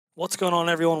What's going on,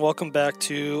 everyone? Welcome back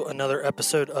to another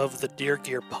episode of the Deer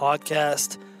Gear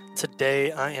Podcast.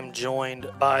 Today, I am joined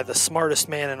by the smartest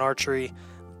man in archery,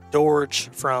 Dorge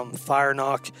from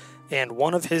Firenock, and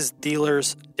one of his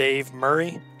dealers, Dave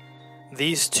Murray.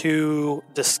 These two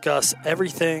discuss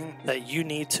everything that you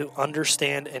need to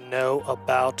understand and know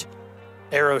about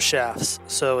arrow shafts.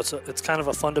 So it's kind of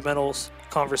a fundamentals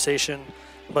conversation,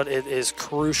 but it is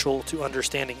crucial to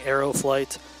understanding arrow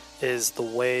flight. Is the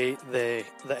way the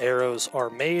arrows are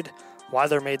made, why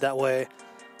they're made that way,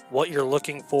 what you're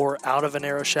looking for out of an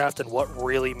arrow shaft, and what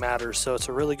really matters. So it's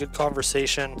a really good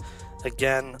conversation.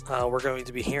 Again, we're going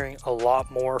to be hearing a lot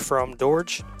more from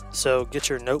Dorge. So get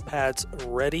your notepads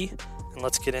ready, and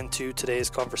let's get into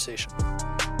today's conversation.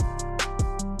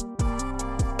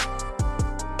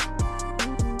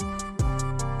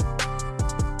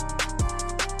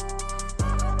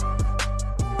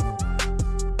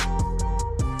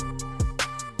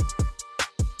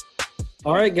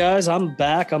 All right, guys, I'm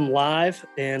back. I'm live,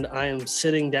 and I am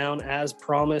sitting down as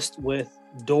promised with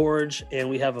Dorge, and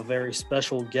we have a very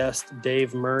special guest,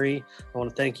 Dave Murray. I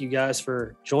want to thank you guys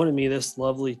for joining me this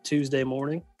lovely Tuesday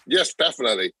morning. Yes,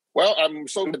 definitely. Well, I'm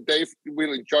so glad Dave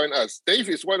will join us. Dave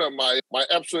is one of my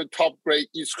absolute top-grade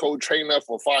East Coast trainer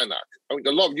for Firenock. I mean,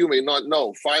 a lot of you may not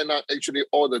know, Firenock, actually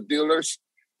all the dealers,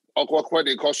 or what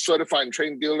they call certified and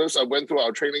trained dealers, I went through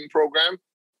our training program.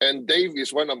 And Dave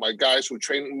is one of my guys who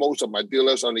trained most of my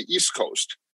dealers on the East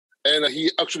Coast. And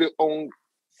he actually owned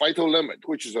Vital Limit,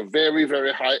 which is a very,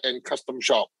 very high-end custom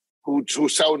shop who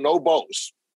sell no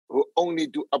bows, who only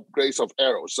do upgrades of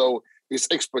arrows. So his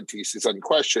expertise is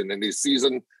unquestioned, and his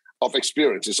season of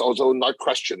experience is also not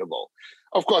questionable.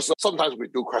 Of course, sometimes we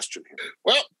do question him.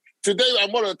 Well, today I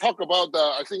want to talk about,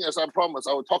 I think as I promised,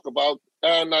 I will talk about,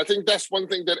 and I think that's one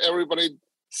thing that everybody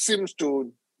seems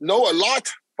to know a lot,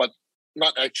 but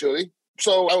not actually.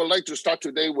 So I would like to start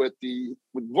today with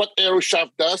what arrow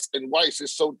shaft does and why is it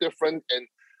so different, and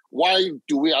why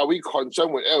are we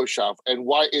concerned with arrow shaft, and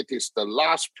why it is the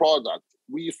last product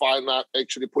we find out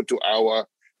actually put to our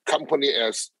company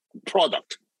as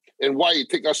product, and why it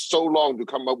took us so long to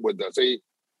come up with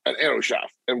an arrow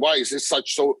shaft, and why is it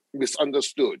so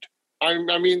misunderstood. I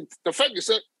mean, the fact is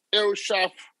that arrow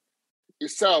shaft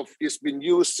itself has been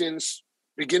used since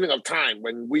beginning of time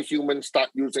when we humans start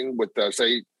using with,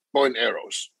 bow and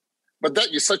arrows. But that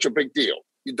is such a big deal.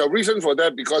 The reason for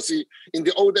that, because in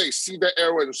the old days, cedar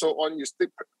arrow and so on,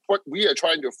 what we are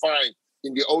trying to find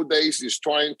in the old days is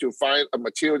trying to find a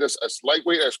material that's as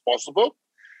lightweight as possible,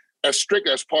 as strict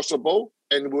as possible,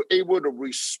 and we're able to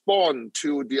respond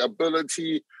to the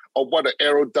ability of what an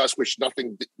arrow does, which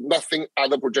nothing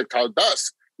other projectile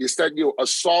does, is that you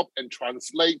absorb and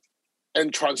translate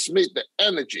and transmit the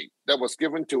energy that was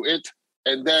given to it,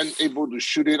 and then able to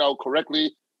shoot it out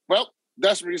correctly. Well,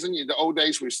 that's the reason in the old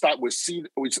days we start with cedar.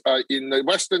 In the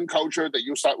Western culture,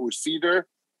 you start with cedar,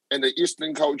 and the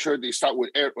Eastern culture they start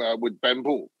with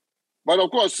bamboo. But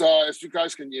of course, as you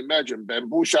guys can imagine,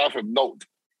 bamboo shaft have node,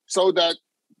 so that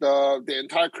the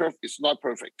entire curve is not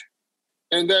perfect.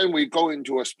 And then we go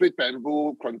into a split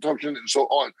bamboo construction and so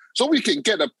on, so we can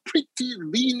get a pretty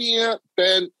linear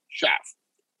band shaft.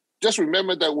 Just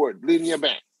remember that word, linear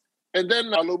band. And then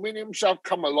aluminum shaft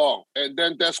come along. And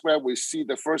then that's where we see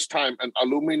the first time an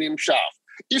aluminum shaft.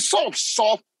 It sort of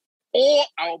solved all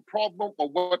our problem of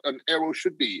what an arrow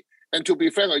should be. And to be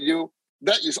fair with you,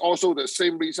 that is also the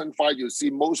same reason why you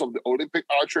see most of the Olympic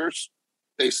archers,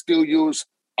 they still use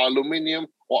aluminum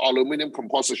or aluminum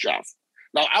composite shaft.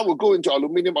 Now, I will go into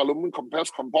aluminum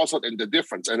composite, and the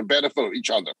difference and the benefit of each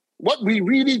other. What we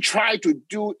really try to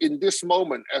do in this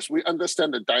moment, as we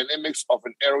understand the dynamics of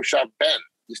an arrow shaft bend,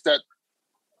 is that,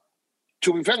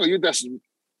 to be frank with you, that's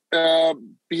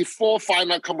before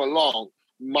Firenock come along,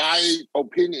 my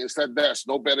opinion is that there's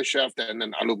no better shaft than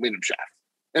an aluminum shaft.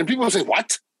 And people say,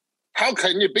 what? How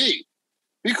can it be?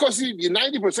 Because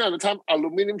 90% of the time,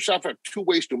 aluminum shaft have two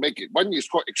ways to make it. One is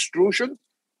called extrusion,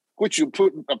 which you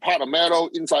put a part of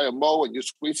metal inside a mold and you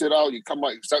squeeze it out, you come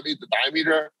out exactly the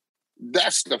diameter.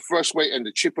 That's the first way and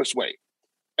the cheapest way.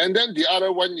 And then the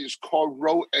other one is called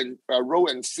roll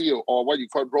and seal, or what you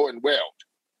call roll and weld.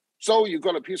 So you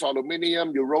got a piece of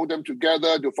aluminum, you roll them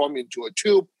together to form into a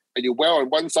tube, and you weld on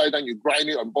one side, and you grind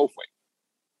it on both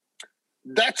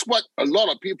ways. That's what a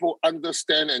lot of people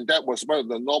understand, and that was one of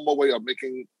the normal way of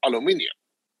making aluminum.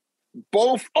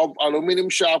 Both of aluminum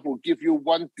shaft will give you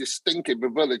one distinct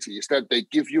capability, is that they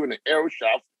give you an arrow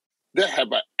shaft that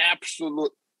have an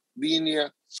absolute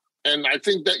linear. And I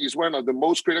think that is one of the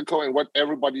most critical and what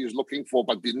everybody is looking for,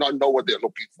 but did not know what they're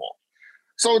looking for.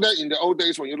 So that in the old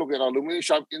days, when you look at aluminum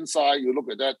shaft inside, you look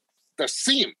at that, the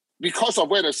seam, because of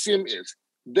where the seam is,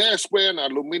 That's where an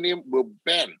aluminum will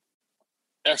bend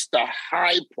as the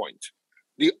high point.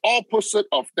 The opposite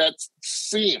of that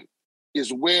seam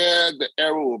is where the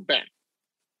arrow will bend.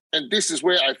 And this is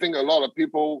where I think a lot of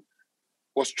people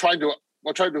were trying to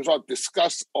sort of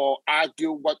discuss or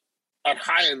argue what a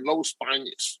high and low spine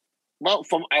is. Well,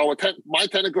 from my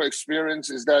technical experience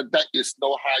is that is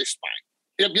no high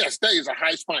spine. Yes, there is a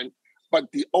high spine,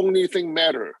 but the only thing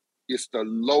matter is the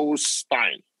low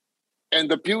spine. And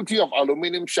the beauty of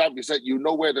aluminum shaft is that you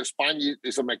know where the spine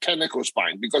is a mechanical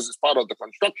spine because it's part of the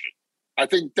construction. I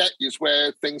think that is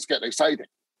where things get exciting.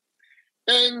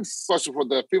 And also for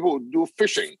the people who do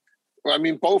fishing,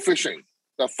 bow fishing,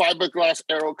 the fiberglass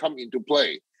arrow come into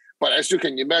play. But as you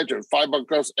can imagine,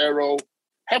 fiberglass arrow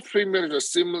have pretty much a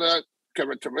similar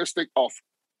characteristic of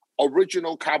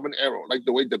original carbon arrow, like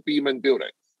the way the Beeman built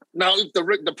it. Now,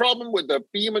 the problem with the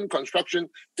Beeman construction,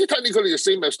 they're technically the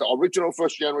same as the original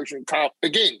first generation car.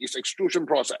 Again, it's extrusion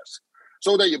process.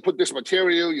 So that you put this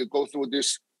material, you go through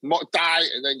this die,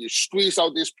 and then you squeeze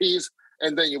out this piece,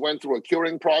 and then you went through a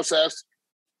curing process.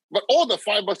 But all the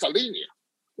fibers are linear,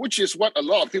 which is what a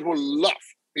lot of people love,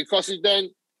 because then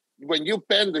when you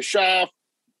bend the shaft,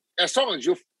 as long as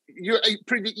you're a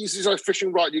pretty easy size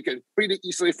fishing rod, you can pretty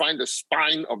easily find the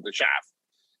spine of the shaft.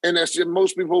 And as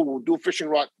most people who do fishing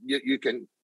rod, you can,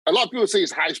 a lot of people say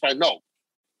it's high spine. No,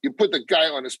 you put the guy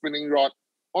on a spinning rod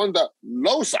on the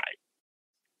low side.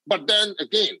 But then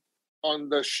again, on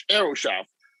the arrow shaft,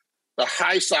 the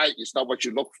high side is not what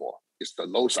you look for. It's the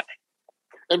low side.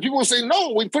 And people say,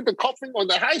 no, we put the coupling on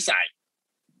the high side.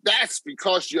 That's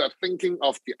because you are thinking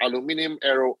of the aluminum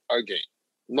arrow again,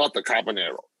 not the carbon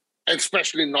arrow,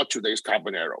 especially not today's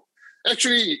carbon arrow.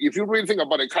 Actually, if you really think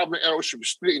about it, carbon arrow should be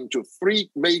split into three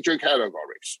major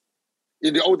categories.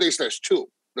 In the old days, there's two.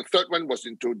 The third one was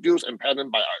introduced and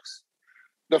patented by us.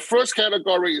 The first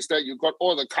category is that you got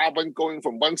all the carbon going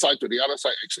from one side to the other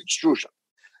side, it's extrusion.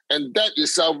 And that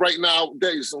is right now,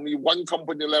 there is only one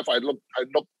company left. I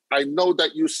know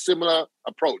that use similar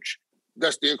approach.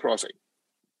 That's Deer Crossing.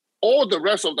 All the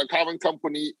rest of the carbon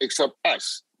company, except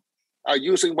us, are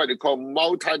using what they call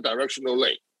multi-directional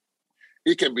lathe.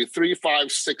 It can be 3,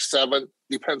 5, 6, 7,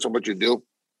 depends on what you do,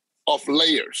 of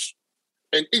layers.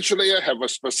 And each layer have a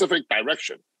specific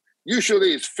direction.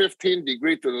 Usually it's 15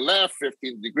 degrees to the left,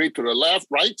 15 degrees to the left,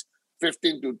 right,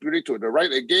 15 degrees to the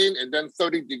right again, and then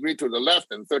 30 degrees to the left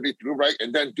and 30 to the right,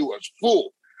 and then do a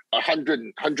full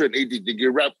 180 degree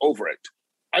wrap over it.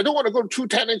 I don't want to go too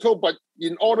technical, but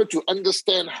in order to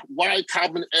understand why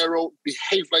carbon arrow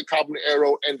behave like carbon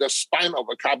arrow and the spine of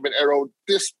a carbon arrow,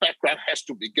 this background has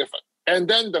to be given. And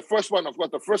then the first one, of course,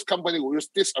 the first company who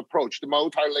used this approach, the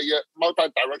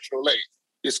multi-directional lathe,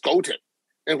 is Gold Tip,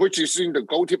 in which you see the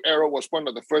Gold Tip arrow was one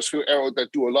of the first few arrows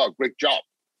that do a lot of great job.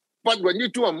 But when you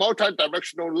do a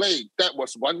multi-directional lathe, that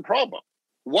was one problem.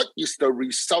 What is the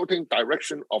resulting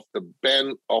direction of the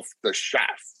bend of the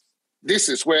shaft? This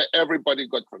is where everybody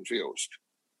got confused.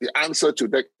 The answer to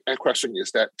that question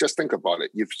is that just think about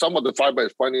it. If some of the fiber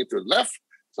is pointing to the left,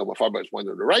 some of the fiber is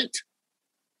pointing to the right,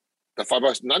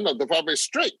 none of the fiber is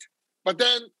straight. But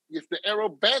then if the arrow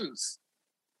bends,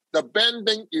 the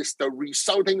bending is the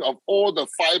resulting of all the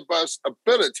fibers'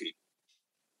 ability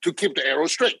to keep the arrow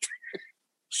straight.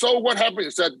 So what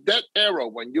happens is that arrow,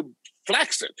 when you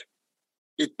flex it,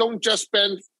 it don't just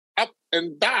bend up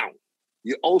and down.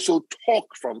 You also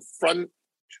torque from front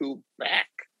to back.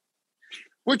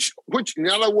 Which in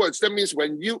other words, that means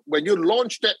when you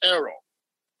launch the arrow,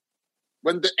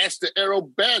 as the arrow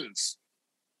bends,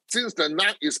 since the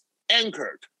knot is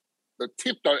anchored, the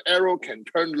tip of the arrow can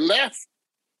turn left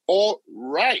or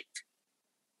right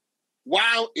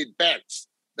while it bends.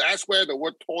 That's where the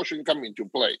word torsion comes into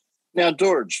play. Now,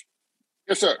 Dorge.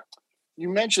 Yes, sir. You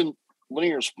mentioned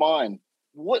linear spine.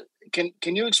 What can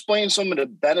you explain some of the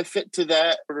benefit to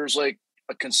that? Or there's like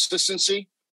a consistency?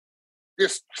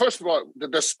 Yes. First of all,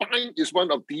 the spine is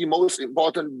one of the most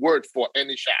important words for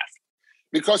any shaft.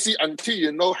 Because see, until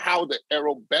you know how the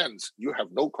arrow bends, you have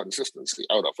no consistency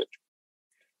out of it.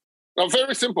 Now,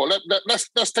 very simple.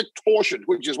 Let's take torsion,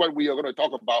 which is what we are going to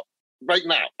talk about right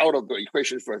now, out of the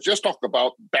equation first. Just talk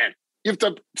about bend.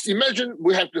 Imagine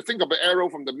we have to think of an arrow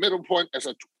from the middle point as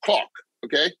a clock,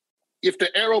 okay? If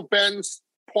the arrow bends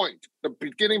point, the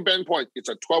beginning bend point, it's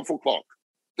a 12-foot clock.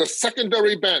 The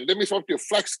secondary bend, that means we have to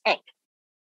flex up.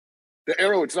 The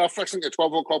arrow is now flexing at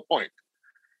 12 o'clock point.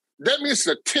 That means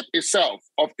the tip itself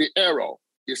of the arrow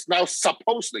is now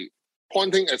supposedly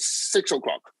pointing at 6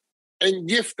 o'clock. And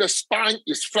if the spine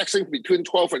is flexing between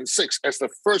 12 and 6 as the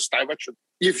first direction,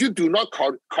 if you do not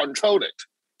control it,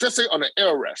 just say on an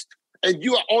arrow rest, and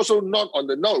you are also not on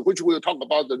the node, which we'll talk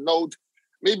about the node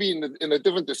maybe in a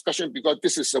different discussion, because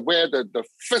this is where the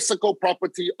physical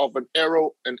property of an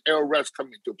arrow and arrow rest come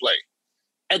into play.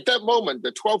 At that moment,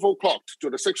 the 12 o'clock to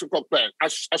the 6 o'clock band,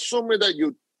 assuming that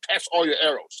you test all your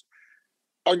arrows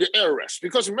on your arrow rest.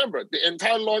 Because remember, the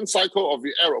entire launch cycle of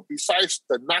your arrow, besides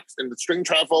the nuts and the string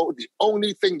travel, the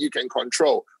only thing you can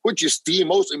control, which is the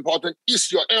most important,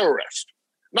 is your arrow rest.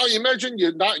 Now imagine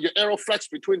your arrow flex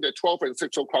between the 12 and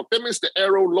 6 o'clock. That means the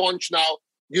arrow launch now,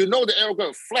 you know the arrow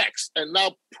going to flex and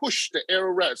now push the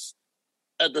arrow rest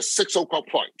at the 6 o'clock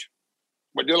point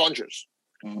when your launches.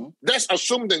 Mm-hmm. That's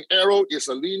assuming the arrow is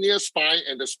a linear spine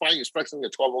and the spine is flexing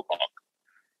at 12 o'clock.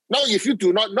 Now, if you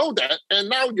do not know that, and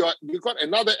now you got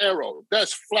another arrow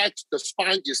that's flexed, the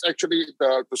spine is actually,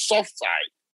 the soft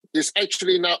side is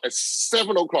actually now at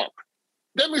 7 o'clock.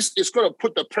 That means it's going to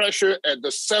put the pressure at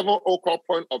the 7 o'clock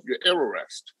point of your arrow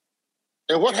rest.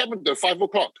 And what happened to 5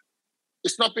 o'clock?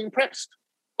 It's not being pressed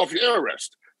of your arrow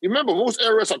rest. Remember, most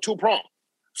arrow rests are two-pronged.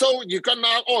 So you got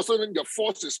now, all of a sudden, your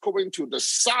force is going to the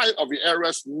side of your arrow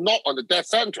rest, not on the dead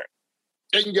center.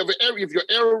 And if your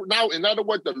arrow now, in other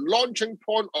words, the launching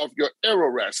point of your arrow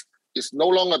rest is no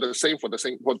longer the same for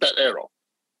that arrow,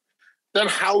 then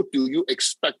how do you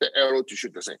expect the arrow to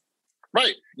shoot the same?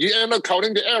 Right, you end up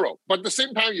counting the arrow. But at the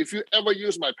same time, if you ever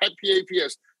use my PAP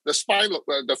as the spine,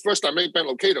 the first dynamic band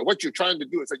locator, what you're trying to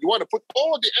do is that you want to put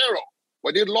all the arrow,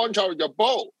 when you launch out your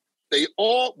bow, they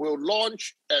all will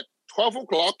launch at 12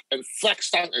 o'clock and flex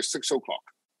down at 6 o'clock.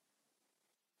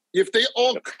 If they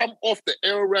all come off the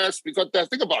arrow rest, because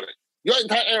think about it, your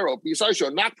entire arrow, besides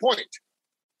your knock point,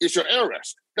 is your arrow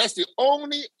rest. That's the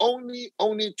only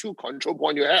two control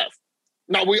point you have.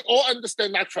 Now, we all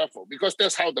understand knock travel because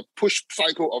that's how the push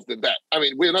cycle of the deck. I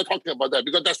mean, we're not talking about that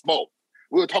because that's bow.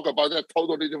 We'll talk about that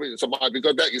totally different in some mind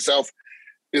because that itself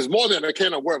is more than a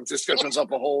can of worms. It opens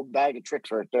up a whole bag of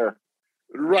tricks right there.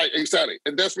 Right, exactly.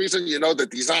 And that's the reason, the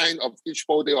design of each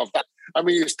bow day of that. I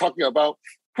mean, it's talking about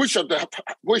which of the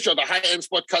high-end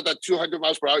sport cut at 200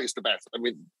 miles per hour is the best. I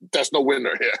mean, there's no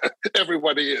winner here.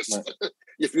 Everybody is, right.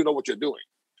 If you know what you're doing.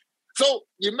 So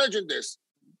imagine this.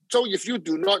 So if you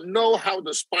do not know how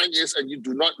the spine is and you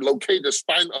do not locate the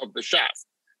spine of the shaft,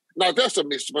 now that's a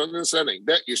misunderstanding.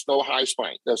 There is no high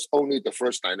spine. There's only the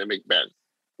first dynamic band.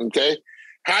 Okay?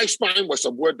 High spine was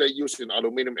a word they used in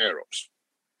aluminum arrows.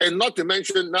 And not to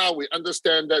mention, now we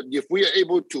understand that if we are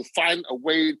able to find a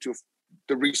way to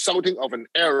the resulting of an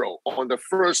arrow on the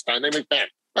first dynamic band,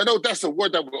 I know that's a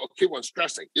word that we'll keep on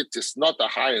stressing. It is not the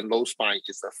high and low spine.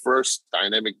 It's the first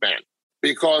dynamic band.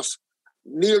 Because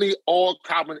nearly all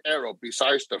carbon arrow,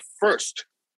 besides the first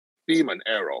Beeman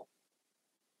arrow,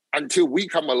 until we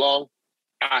come along,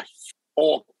 are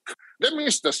all. That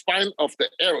means the spine of the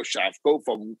arrow shaft go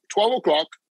from 12 o'clock,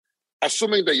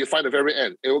 assuming that you find the very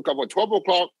end. It will come from 12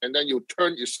 o'clock, and then you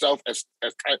turn yourself as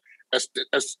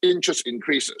inches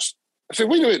increases. I said,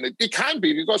 wait a minute, it can't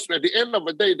be because at the end of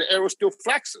the day, the arrow still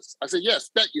flexes. I said, yes,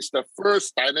 that is the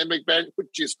first dynamic band,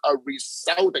 which is a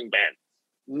resulting band,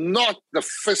 not the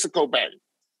physical band.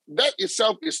 That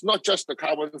itself is not just the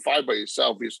carbon fiber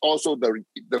itself, it's also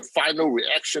the final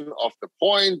reaction of the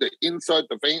point, the insert,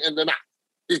 the vein, and the knot.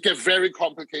 It gets very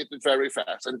complicated very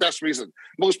fast. And that's the reason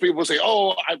most people say,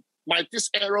 this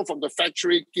arrow from the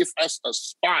factory gives us a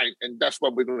spine, and that's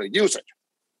what we're going to use it.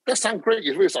 That sounds great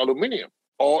if it's aluminum.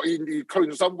 Or in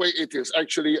some way, it is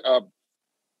actually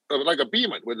like a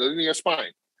Beeman with a linear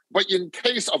spine. But in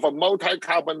case of a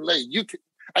multi-carbon lay,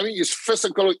 it's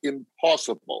physically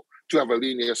impossible to have a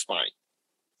linear spine.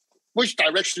 Which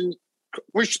direction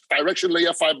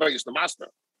layer fiber is the master?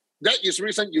 That is the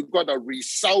reason you've got a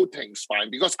resulting spine,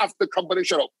 because after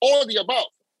combination of all the above,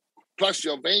 plus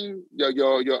your vein,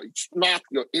 your knot,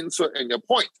 your insert, and your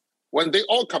point, when they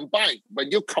all combine, when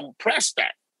you compress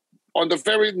that, on the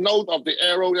very node of the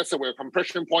arrow, that's where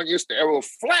compression point is, the arrow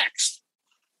flex.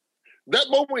 That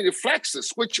moment it flexes,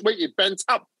 which way it bends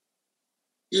up,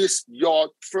 is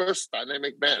your first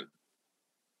dynamic band.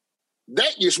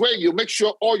 That is where you make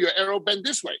sure all your arrow bend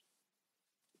this way.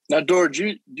 Now, Dorge,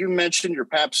 you mentioned your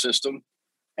PAP system,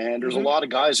 and there's a lot of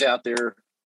guys out there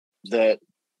that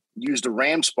use the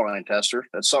ram spine tester.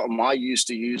 That's something I used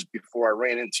to use before I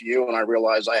ran into you, and I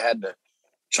realized I had to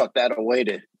chuck that away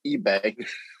to eBay.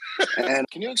 And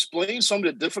can you explain some of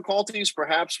the difficulties,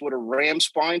 perhaps, with a ram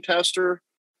spine tester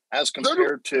as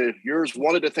compared to yours?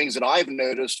 One of the things that I've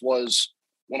noticed was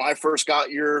when I first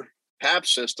got your PAP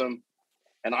system,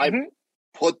 and I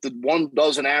put the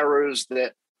 12 arrows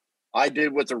that I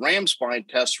did with the ram spine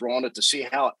tester on it to see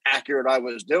how accurate I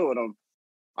was doing them,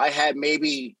 I had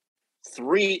maybe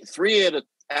three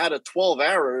out of 12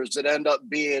 arrows that end up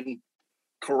being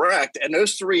correct. And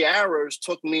those 3 arrows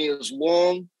took me as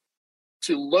long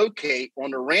to locate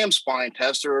on the ram spine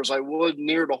tester as I would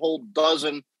near the whole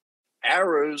dozen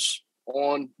arrows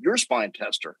on your spine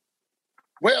tester.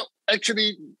 Well,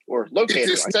 actually, or locator. It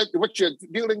is that what you're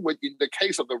dealing with in the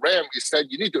case of the ram is that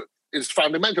is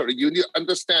fundamentally, you need to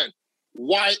understand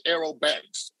why arrow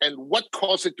bends and what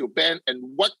caused it to bend and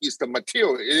what is the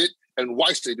material in it and why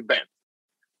is it bend.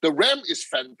 The ram is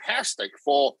fantastic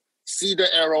for cedar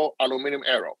arrow, aluminum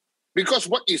arrow, because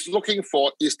what it's looking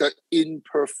for is the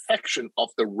imperfection of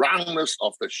the roundness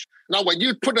of the Now, when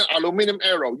you put an aluminum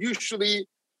arrow, usually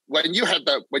when you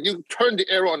turn the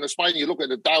arrow on the spine, you look at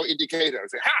the dial indicator and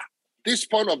say, this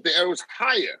point of the arrow is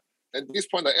higher and this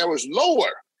point of the arrow is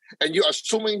lower. And you're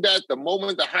assuming that the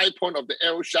moment the high point of the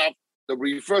arrow shaft, the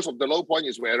reverse of the low point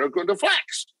is where it's going to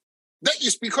flex. That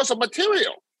is because of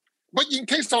material. But in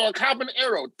case of a carbon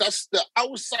arrow, does the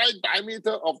outside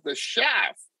diameter of the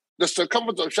shaft, the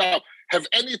circumference of the shaft, have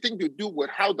anything to do with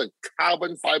how the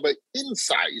carbon fiber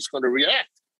inside is going to react?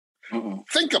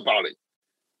 Think about it.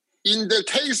 In the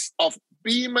case of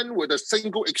beaming with a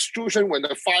single extrusion when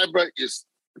the fiber is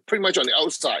pretty much on the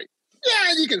outside,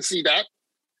 yeah, you can see that.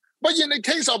 But in the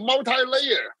case of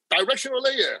multi-layer, directional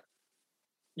layer,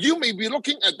 you may be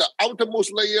looking at the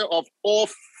outermost layer of all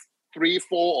 3,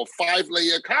 4, or 5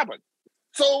 layer carbon.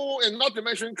 So, and not to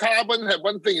mention carbon have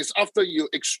one thing is after you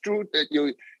extrude it,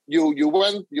 you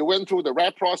went through the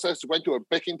wrap process, you went through a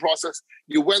baking process,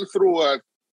 you went through a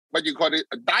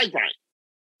die grind.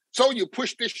 So you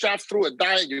push this shaft through a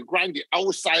die and you grind the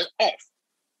outside off.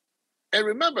 And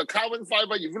remember, carbon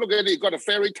fiber, if you look at it, you got a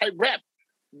fairy type wrap.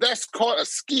 That's called a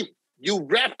scheme. You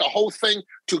wrap the whole thing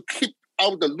to keep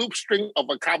out the loop string of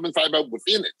a carbon fiber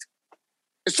within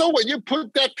it. So when you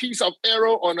put that piece of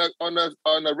arrow on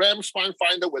a ram spine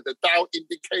finder with a dial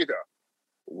indicator,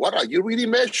 what are you really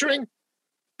measuring?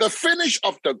 The finish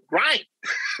of the grind.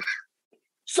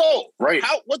 So right.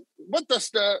 What does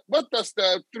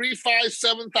the 3, 5,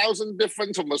 7,000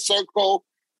 difference from a circle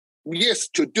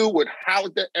to do with how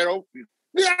the arrow?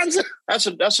 The answer.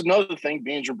 That's another thing.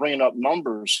 Being you're bringing up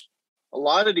numbers. A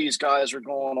lot of these guys are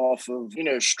going off of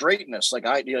straightness. Like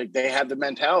they have the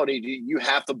mentality you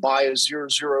have to buy a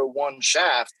 001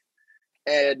 shaft,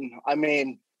 and I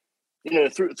mean,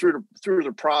 through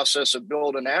the process of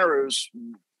building arrows,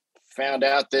 found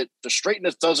out that the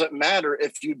straightness doesn't matter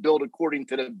if you build according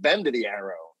to the bend of the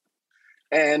arrow.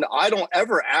 And I don't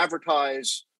ever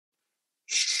advertise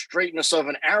straightness of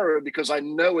an arrow because I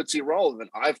know it's irrelevant.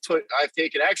 I've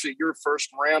taken actually your first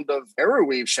round of arrow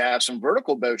weave shafts and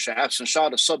vertical bow shafts and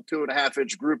shot a sub 2.5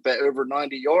 inch group at over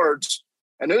 90 yards.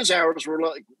 And those arrows were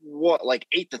like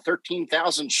 8 to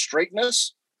 13,000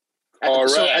 straightness. All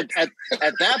so right.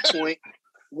 At that point,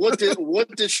 what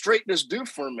did straightness do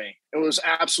for me? It was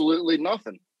absolutely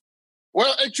nothing.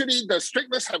 Well, actually, the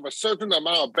straightness have a certain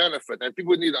amount of benefit, and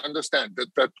people need to understand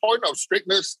that the point of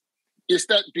straightness is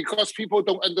that because people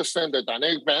don't understand the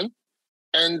dynamic band,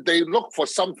 and they look for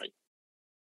something,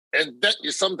 and that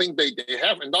is something they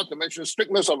have, and not to mention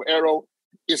strictness of arrow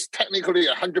is technically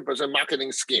 100%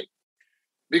 marketing scheme.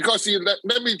 Because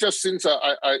let me just, since I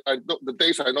know the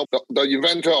days I know the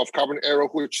inventor of carbon arrow,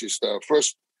 which is the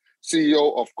first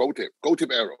CEO of Gold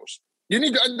Tip arrows. You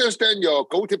need to understand your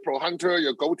Gold Tip Pro Hunter,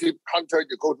 your Gold Tip Hunter,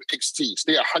 your Gold Tip XTs.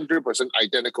 They are 100%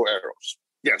 identical arrows.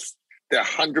 Yes, they're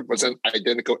 100%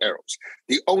 identical arrows.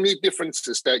 The only difference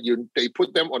is that they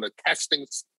put them on a testing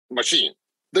machine.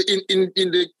 In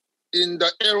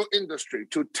the arrow industry,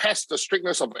 to test the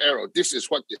strictness of arrow, this is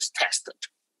what is tested.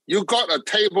 You got a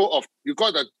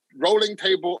rolling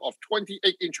table of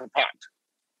 28 inch apart.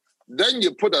 Then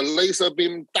you put a laser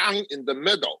beam down in the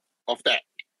middle of that.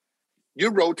 You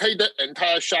rotate the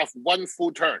entire shaft one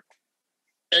full turn.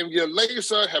 And your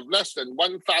laser have less than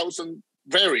 1,000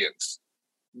 variants.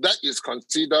 That is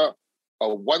considered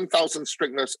a 1,000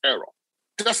 strictness arrow.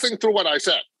 Just think through what I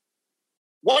said.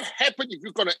 What happens if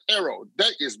you got an arrow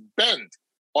that is bent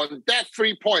on that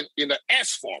 3 point in an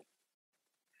S form?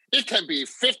 It can be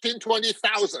 15,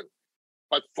 20,000.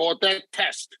 But for that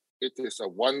test, it is a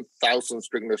 1,000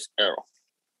 strictness arrow.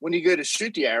 When you go to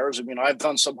shoot the arrows, I mean, I've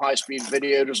done some high-speed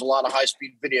video. There's a lot of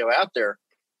high-speed video out there.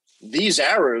 These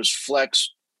arrows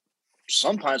flex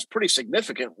sometimes pretty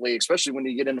significantly, especially when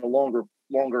you get into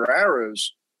longer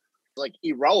arrows, like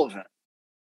irrelevant.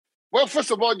 Well,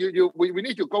 first of all, we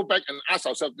need to go back and ask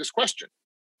ourselves this question.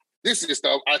 This is,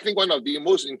 I think, one of the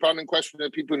most important questions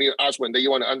that people need to ask when they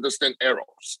want to understand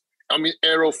arrows. I mean,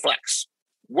 arrow flex.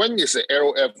 When is the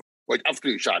arrow ever? Like after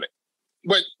you shot it.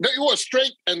 When it was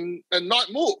straight and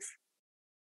not move.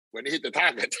 When it hit the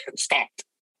target and stopped.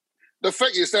 The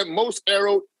fact is that most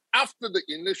arrows, after the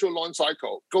initial launch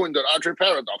cycle, go into the archery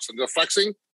paradox and the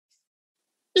flexing.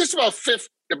 It's about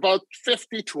about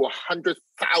 50 to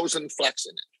 100,000 flex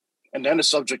in it. And then it's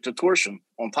subject to torsion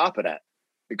on top of that,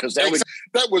 because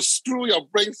that would screw your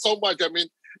brain so much. I mean,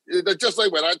 just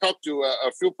like when I talk to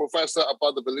a field professor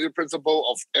about the validity principle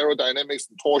of aerodynamics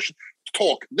and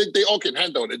torque, they all can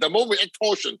handle it. The moment we add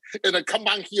torsion in a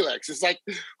combined helix, it's like,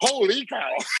 holy cow.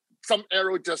 Some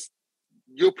aero just,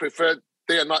 you prefer,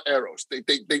 they are not arrows. They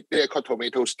are called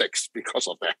tomato sticks because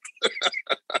of that.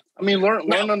 I mean,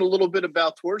 learning a little bit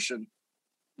about torsion,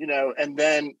 you know, and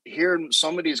then hearing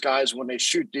some of these guys, when they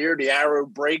shoot deer, the arrow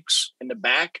breaks in the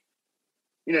back,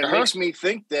 you know, it makes me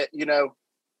think that, you know,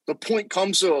 the point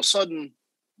comes to a sudden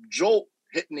jolt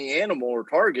hitting the animal or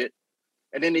target,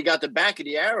 and then you got the back of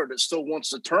the arrow that still wants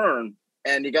to turn,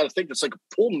 and you got to think it's like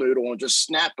a pool noodle and just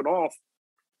snap it off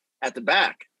at the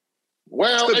back.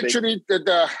 Well, actually,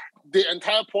 the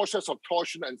entire process of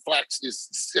torsion and flex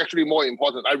is actually more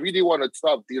important. I really want to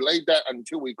sort of delay that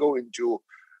until we go into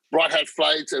broadhead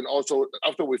flights, and also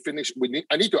after we finish,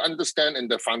 I need to understand in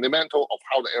the fundamental of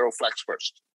how the arrow flex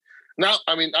first. Now,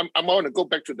 I mean, I'm going to go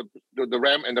back to the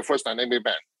RAM and the first dynamic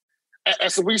band.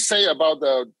 As we say about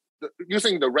the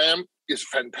using the RAM is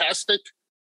fantastic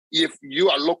if you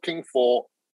are looking for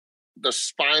the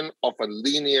spine of a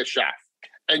linear shaft,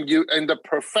 and the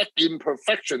perfect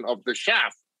imperfection of the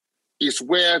shaft is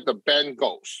where the band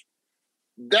goes.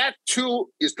 That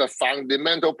too is the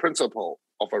fundamental principle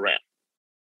of a RAM.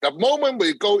 The moment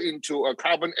we go into a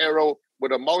carbon arrow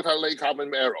with a multi-layer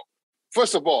carbon arrow,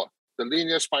 first of all, the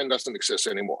linear spine doesn't exist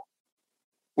anymore,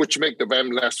 which make the RAM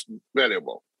less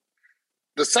valuable.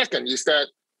 The second is that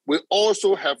we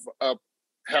also have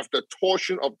the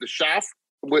torsion of the shaft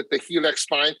with the helix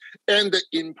spine, and the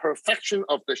imperfection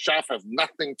of the shaft have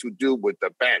nothing to do with the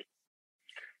band.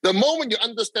 The moment you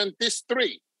understand these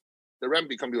three, the RAM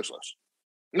becomes useless.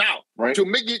 Now, to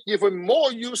make it even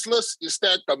more useless is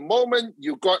that the moment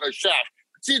you got a shaft,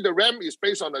 see, the RAM is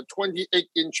based on a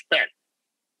 28-inch band.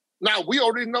 Now, we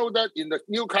already know that in the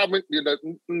new carbon, in the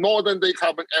northern day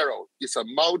carbon arrow, it's a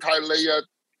multi-layered.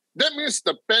 That means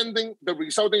the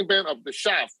resulting band of the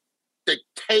shaft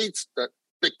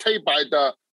dictated by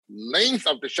the length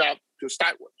of the shaft to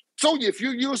start with. So if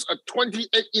you use a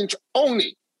 28-inch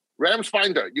only RAM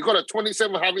spinder, you got a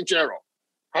 27.5-inch arrow.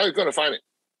 How are you going to find it?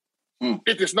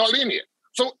 It is not linear.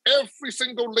 So every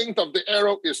single length of the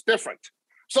arrow is different.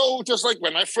 So just like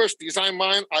when I first designed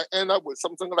mine, I end up with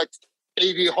something like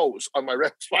 80 holes on my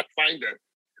RAM spot finder,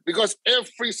 because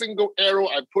every single arrow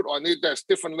I put on it, there's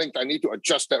different length. I need to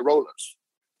adjust that rollers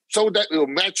so that it will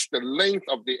match the length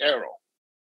of the arrow.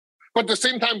 But at the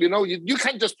same time, you know, you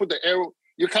can't just put the arrow,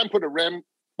 you can't put a RAM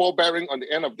ball bearing on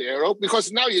the end of the arrow,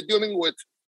 because now you're dealing with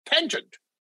tangent.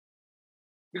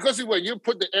 Because when you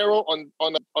put the arrow on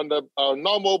the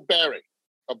normal bearing,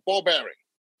 a ball bearing,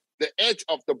 the edge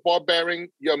of the ball bearing,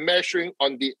 you're measuring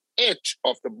on the edge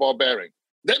of the ball bearing.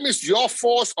 That means your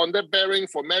force on that bearing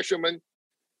for measurement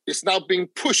is now being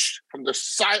pushed from the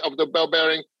side of the ball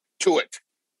bearing to it.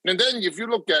 And then if you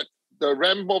look at the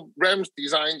Ram's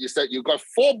design, is that you got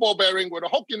 4 ball bearing with a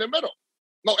hook in the middle.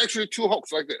 No, actually 2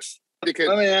 hooks like this. Let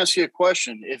me ask you a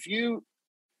question. If you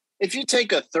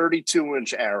take a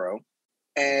 32-inch arrow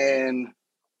and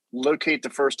locate the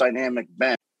first dynamic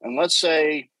bend, and let's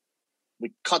say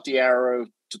we cut the arrow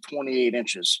to 28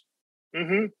 inches,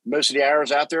 most of the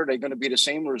arrows out there, they're going to be the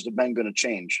same, or is the bend going to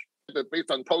change?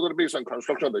 Totally based on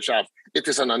construction of the shaft, it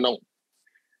is an unknown.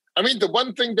 I mean, the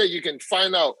one thing that you can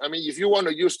find out, I mean, if you want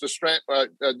to use the strength,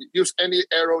 use any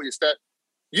arrow, is that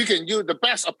you can use, the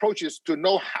best approach is to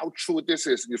know how true this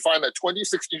is. You find a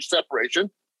 26-inch separation,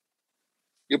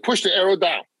 you push the arrow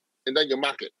down, and then you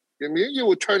mark it. You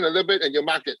will turn a little bit and you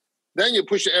mark it. Then you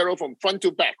push the arrow from front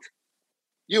to back.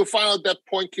 You find out that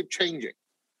point keep changing.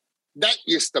 That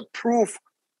is the proof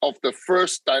of the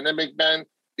first dynamic band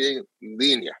being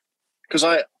linear. Because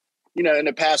in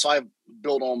the past, I've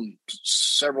built on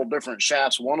several different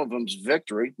shafts. One of them's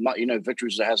Victory.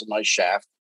 Victory's that has a nice shaft.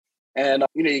 And,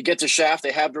 you get the shaft,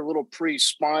 they have their little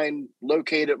pre-spine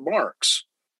located marks.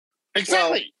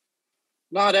 Exactly.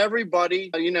 Well, not everybody.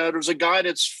 There's a guy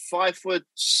that's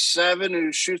 5'7"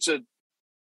 who shoots a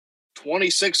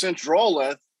 26-inch draw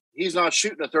length. He's not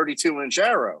shooting a 32-inch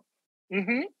arrow.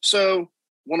 So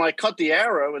when I cut the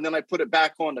arrow and then I put it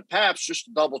back on the paps just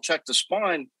to double check the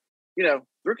spine,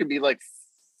 there could be like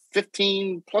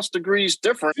 15 plus degrees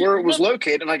different where it was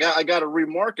located, and I got to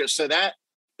remark it. So that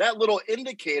little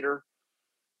indicator,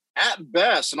 at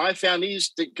best, and I found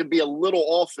these that could be a little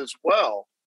off as well.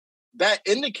 That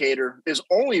indicator is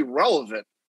only relevant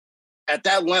at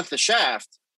that length of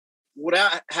shaft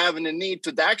without having the need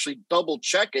to actually double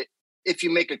check it if you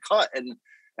make a cut. And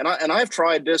I've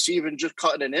tried this, even just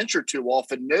cutting an inch or two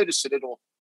off, and notice that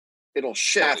it'll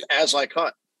shift as I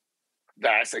cut.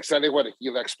 That's exactly what a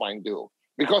helix spine do.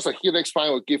 Because a helix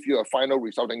spine will give you a final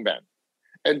resulting bend.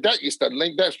 And that is the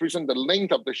length. That's the reason the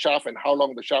length of the shaft and how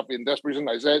long the shaft is. That's the reason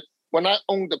I said when I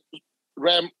own the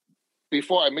ram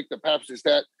before I make the PAPs is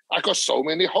that I got so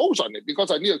many holes on it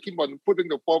because I need to keep on putting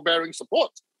the ball bearing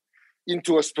support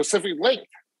into a specific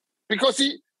length. Because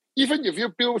even if you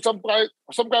build some guy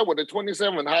with a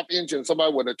 27.5 inch and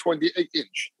somebody with a 28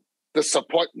 inch, the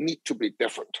support need to be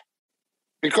different.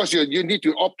 Because you need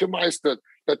to optimize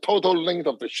the total length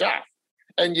of the shaft.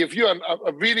 And if you're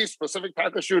a really specific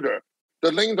target shooter,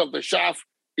 the length of the shaft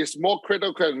is more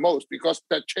critical than most because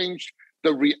that changed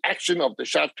the reaction of the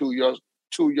shaft to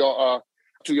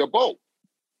your bow.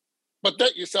 But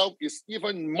that itself is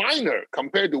even minor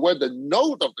compared to where the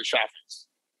node of the shaft is.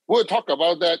 We'll talk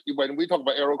about that when we talk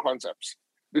about arrow concepts,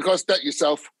 because that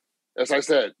itself, as I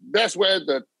said, that's where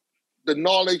the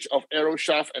knowledge of arrow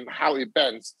shaft and how it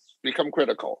bends become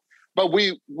critical. But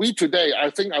we today,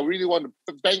 I think I really want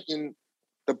to bank in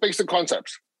the basic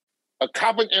concepts. A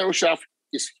carbon arrow shaft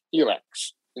is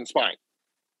helix in spine.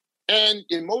 And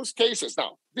in most cases,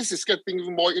 now, this is getting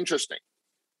even more interesting.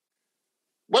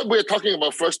 When we're talking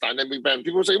about first dynamic bend,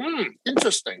 people say,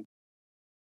 interesting.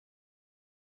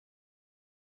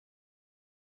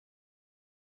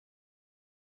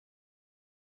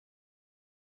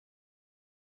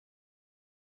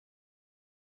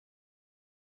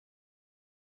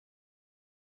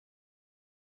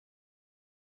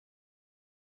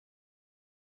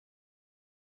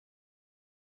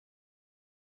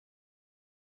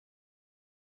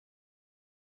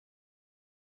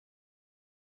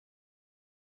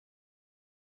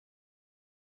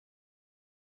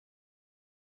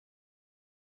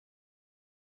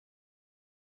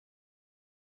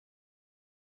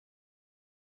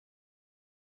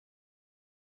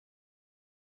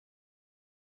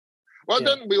 Well,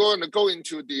 then we want to go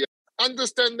into the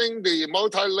understanding the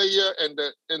multi-layer and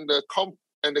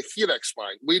the helix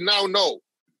spine. We now know.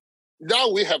 Now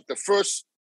we have the first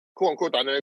quote-unquote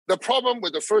dynamic. The problem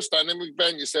with the first dynamic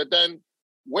bend is that then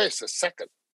where's the second?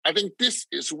 I think this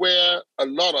is where a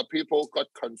lot of people got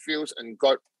confused and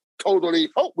got totally,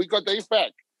 we got Dave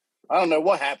back. I don't know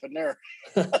what happened there.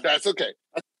 That's okay.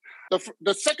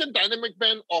 The second dynamic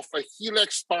bend of a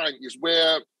helix spine is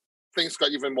where things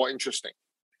got even more interesting.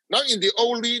 Now, in the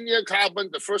old linear carbon,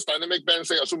 the first dynamic bend,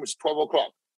 say, assume it's 12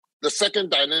 o'clock. The second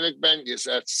dynamic bend is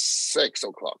at 6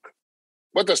 o'clock.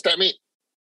 What does that mean?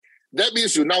 That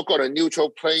means you now got a neutral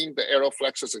plane the arrow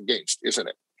flexes against, isn't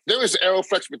it? There is arrow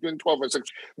flex between 12 and 6.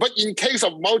 But in case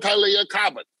of multi-layer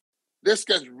carbon, this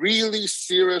gets really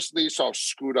seriously sort of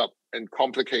screwed up and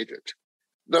complicated.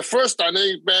 The first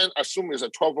dynamic bend, assume, is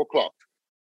at 12 o'clock.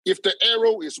 If the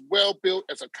arrow is well built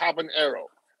as a carbon arrow,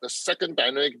 the second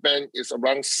dynamic bend is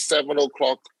around 7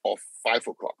 o'clock or 5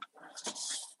 o'clock.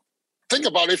 Think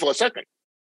about it for a second.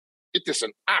 It is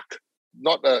an arc,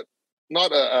 not a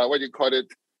what do you call it,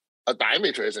 a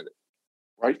diameter, isn't it?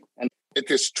 Right. And it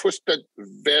is twisted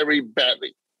very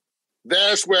badly.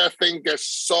 That's where things get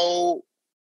so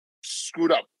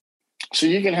screwed up. So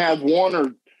you can have one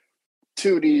or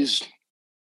two of these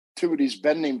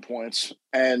bending points,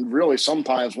 and really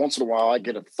sometimes once in a while I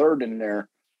get a third in there.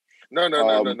 No.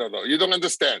 You don't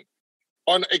understand.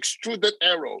 On extruded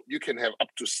arrow, you can have up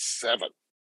to 7.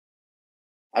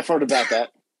 I've heard about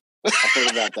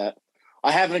that.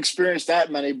 I haven't experienced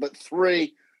that many, but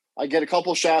 3. I get a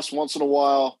couple shafts once in a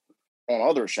while on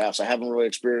other shafts. I haven't really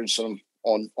experienced them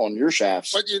on your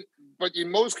shafts. But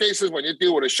in most cases, when you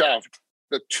deal with a shaft,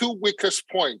 the 2 weakest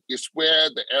point is where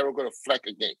the arrow going to flex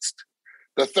against.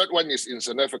 The third one is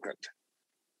insignificant.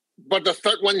 But the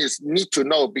third one is need to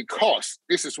know, because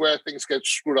this is where things get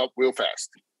screwed up real fast.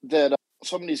 That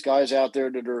some of these guys out there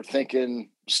that are thinking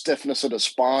stiffness of the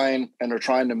spine and they're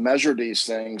trying to measure these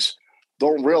things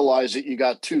don't realize that you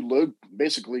got you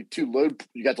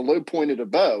got the load point of the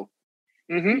bow.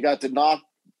 Mm-hmm. You got to not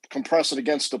compress it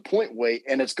against the point weight,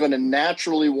 and it's going to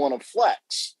naturally want to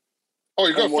flex. Oh,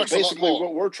 you're going to flex basically a lot more.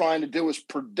 What we're trying to do is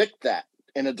predict that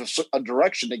in a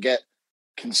direction to get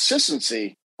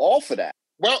consistency off of that.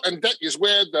 Well, and that is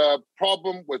where the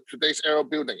problem with today's arrow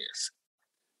building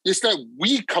is that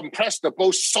we compress the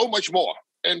bow so much more,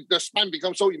 and the spine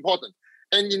becomes so important.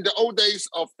 And in the old days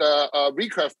of the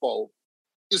recurve bow,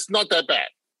 it's not that bad.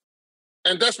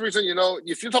 And that's the reason,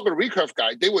 if you talk to a recurve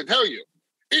guy, they will tell you,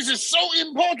 this is so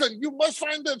important. You must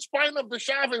find the spine of the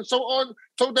shaft and so on,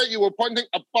 so that you were pointing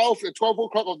above the 12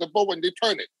 o'clock of the bow when they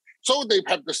turn it. So they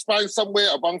have the spine somewhere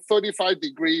around 35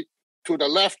 degrees to the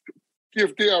left,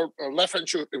 if they are a left-hand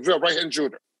shooter, if you're a right-hand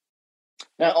shooter.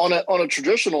 Now, on a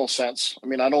traditional sense, I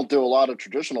mean, I don't do a lot of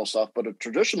traditional stuff, but a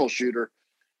traditional shooter,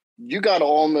 you got to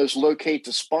almost locate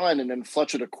the spine and then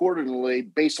fletch it accordingly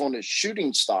based on its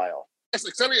shooting style. Yes,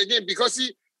 exactly. Again, because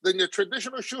see, the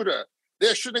traditional shooter,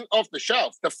 they're shooting off the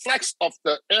shelf. The flex of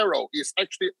the arrow is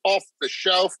actually off the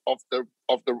shelf of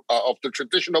the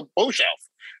traditional bow shelf.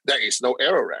 There is no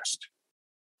arrow rest.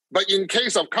 But in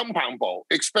case of compound bow,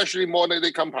 especially modern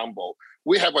day compound bow,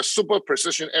 we have a super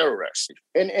precision arrow rest.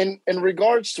 And in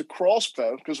regards to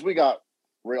crossbow, because we got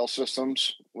rail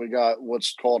systems, we got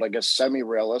what's called, I guess,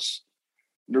 semi-railless.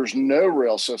 There's no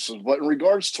rail systems, but in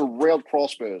regards to railed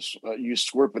crossbows, use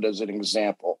Scorpid as an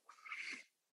example.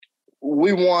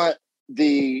 We want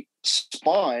the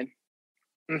spine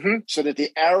so that the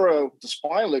arrow, the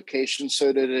spine location,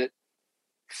 so that it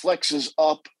flexes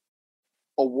up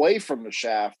away from the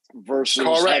shaft versus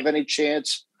have any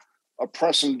chance of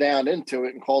pressing down into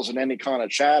it and causing any kind of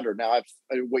chatter. Now,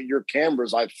 with your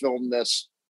cameras, I've filmed this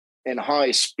in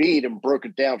high speed and broke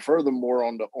it down furthermore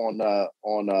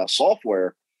on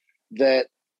software that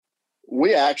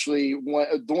we actually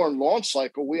went during launch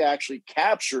cycle. We actually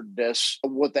captured this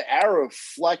with the arrow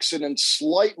flexing and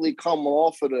slightly coming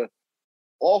off of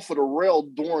the rail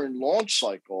during launch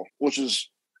cycle, which is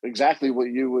exactly what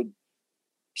you would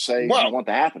say you want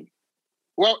to happen.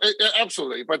 Well,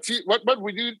 absolutely. But see, what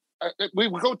we do, we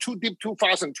go too deep, too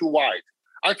fast, and too wide.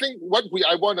 I think what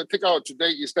I want to take out today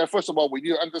is that, first of all, we need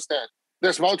to understand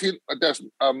there's multi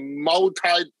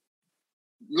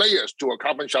layers to a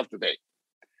carbon shaft today.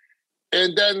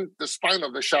 And then the spine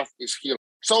of the shaft is here.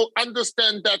 So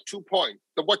understand that 2 points.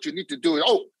 What you need to do is,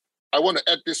 I want to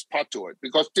add this part to it,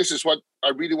 because this is what I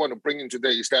really want to bring in today,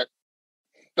 is that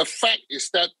the fact is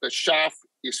that the shaft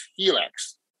is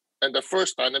helix and the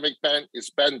first dynamic band is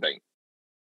bending.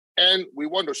 And we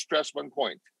want to stress one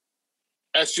point.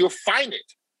 As you find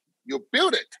it, you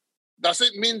build it. Does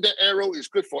it mean the arrow is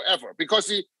good forever? Because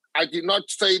see, I did not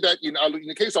say that in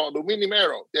the case of aluminum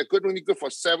arrow, they're only good for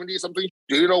 70 something.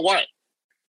 Do you know why?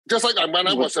 Just like when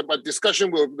I was at my discussion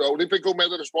with the Olympic gold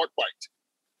medalist Rod White.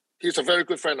 He's a very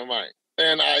good friend of mine.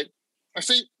 And I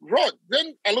say, Rod,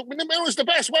 then aluminum arrow is the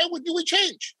best. Why would we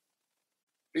change?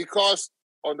 Because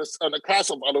on the class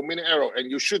of aluminum arrow and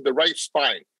you shoot the right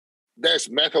spine, there's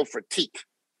metal fatigue.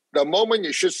 The moment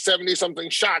you shoot 70-something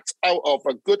shots out of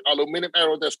a good aluminum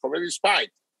arrow that's correctly spined,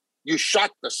 you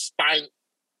shot the spine.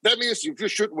 That means if you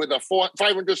shoot with a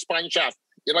 500 spine shaft,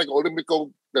 like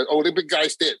the Olympic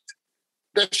guys did,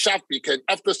 that shaft became,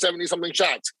 after 70-something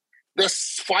shots,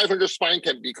 this 500 spine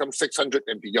can become 600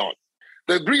 and beyond.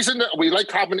 The reason that we like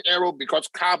carbon arrow, because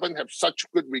carbon have such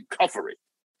good recovery.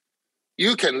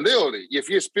 You can literally, if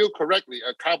you build correctly,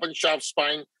 a carbon shaft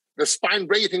spine, the spine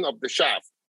rating of the shaft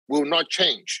will not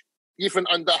change, even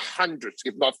under hundreds,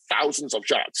 if not thousands of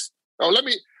shots. Now, let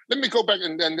me go back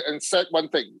and set one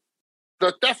thing.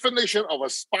 The definition of a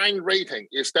spine rating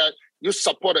is that you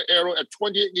support an arrow at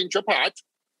 28 inch apart,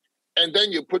 and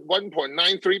then you put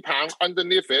 1.93 pounds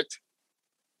underneath it,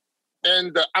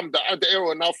 and the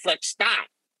arrow now flex down.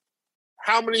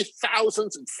 How many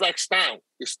thousands it flex down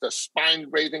is the spine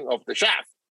rating of the shaft.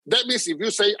 That means if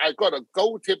you say, I got a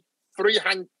gold tip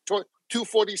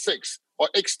 246 or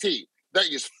XT, that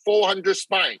is 400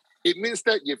 spine. It means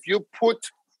that if you put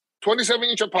 27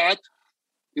 inch apart,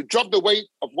 you drop the weight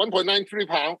of 1.93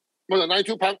 pound,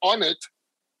 1.92 pound on it,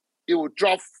 it will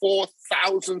drop 4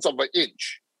 thousandths of an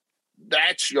inch.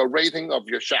 That's your rating of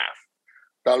your shaft.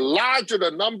 The larger the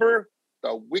number,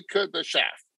 the weaker the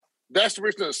shaft. That's the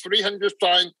reason a 300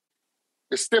 spine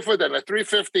is stiffer than a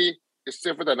 350, is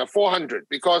stiffer than a 400,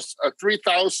 because a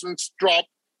 3,000 drop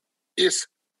is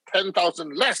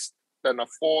 10,000 less than a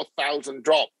 4,000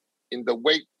 drop in the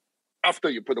weight after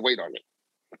you put the weight on it.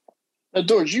 Now,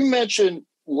 Dorge, you mentioned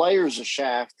layers of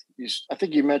shaft. I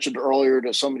think you mentioned earlier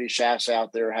that some of these shafts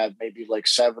out there have maybe like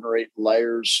 7 or 8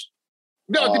 layers.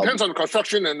 No, it depends on the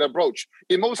construction and the approach.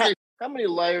 In most cases, how many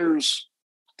layers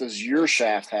does your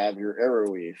shaft have, your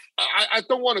arrow weave? I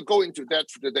don't want to go into that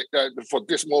for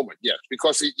this moment yet,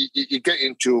 because it get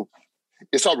into,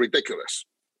 it's all ridiculous.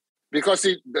 Because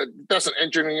that's an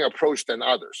engineering approach than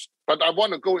others. But I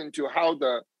want to go into how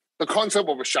the concept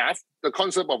of a shaft, the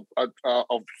concept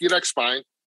of helix spine.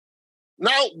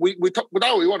 Now we'll talk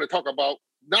about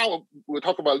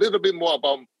a little bit more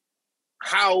about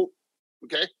how,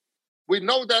 okay, we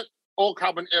know that all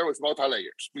carbon arrow is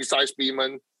multi-layers, besides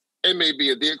Beeman, it may be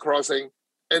a deer crossing,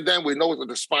 and then we know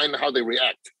the spine, how they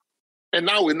react. And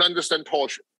now we understand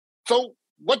torsion. So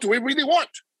what do we really want?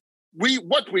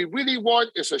 What we really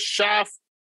want is a shaft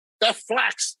that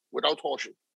flex without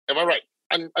torsion. Am I right?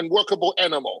 An unworkable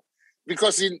animal.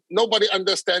 Because nobody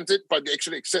understands it, but they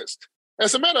actually exist.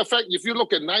 As a matter of fact, if you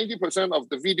look at 90% of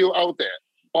the video out there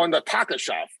on the target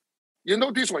shaft, You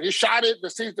notice when you shot it,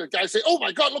 the guy say, "Oh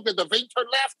my God, look at the vein turn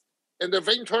left, and the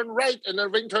vein turn right, and the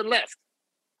vein turn left."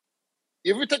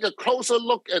 If we take a closer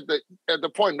look at the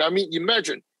point, I mean,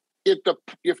 imagine if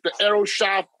the arrow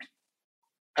shaft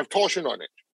have torsion on it.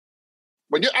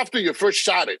 After you first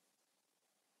shot it,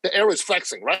 the arrow is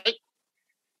flexing, right?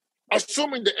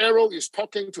 Assuming the arrow is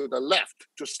talking to the left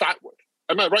to start with.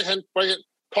 Am I right hand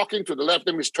talking to the left,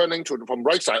 then it's turning from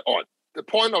right side on. The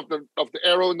point of the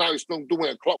arrow now is doing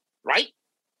a clock, right?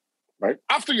 Right.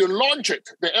 After you launch it,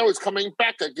 the arrow is coming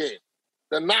back again.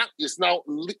 The knot is now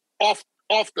off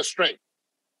the string.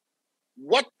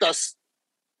 What does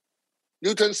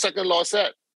Newton's second law say?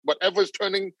 Whatever is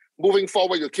moving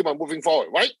forward, you keep on moving forward,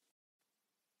 right?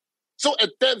 So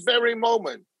at that very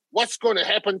moment, what's going to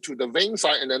happen to the vein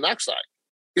side and the knot side?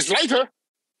 It's lighter.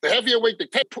 The heavier weight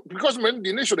dictates, because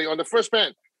initially on the first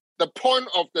bend, the point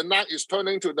of the knot is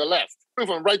turning to the left,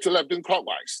 from right to left, doing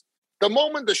clockwise. The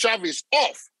moment the shaft is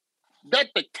off, that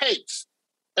dictates.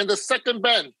 And the second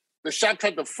bend, the shaft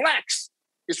had to flex,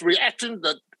 is reacting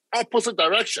the opposite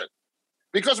direction.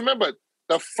 Because remember,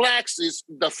 the flag is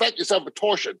a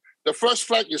torsion. The first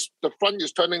flag is the front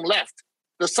is turning left.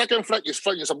 The second flag is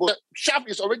front is above. The shaft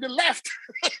is already left.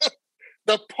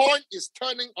 The point is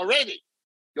turning already.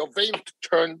 Your vein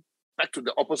turn back to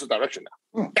the opposite direction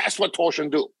now. That's what torsion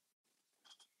do.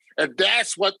 And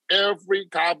that's what every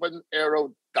carbon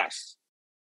arrow does.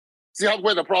 See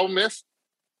where the problem is?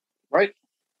 Right.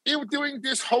 If during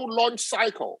this whole launch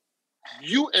cycle,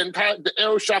 the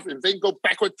arrow shaft and vein go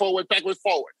backward, forward,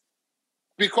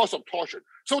 because of torsion.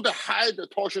 So the higher the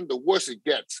torsion, the worse it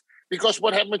gets. Because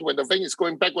what happens when the vein is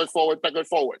going backward, forward,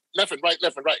 left and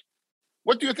right,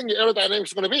 what do you think the aerodynamics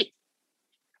is going to be?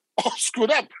 Oh,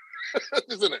 screwed up,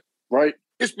 isn't it? Right.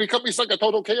 It's like a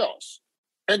total chaos.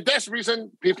 And that's the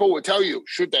reason people will tell you,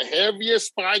 shoot the heaviest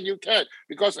spine you can,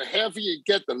 because the heavier you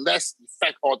get, the less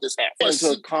effect all this has.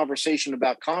 Into a conversation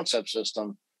about concept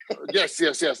system. Yes.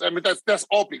 I mean, that's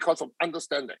all because of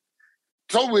understanding.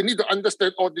 So we need to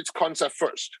understand all this concept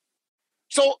first.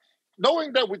 So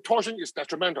knowing that with torsion is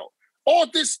detrimental, all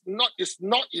this is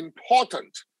not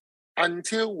important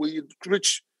until we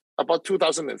reach about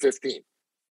 2015.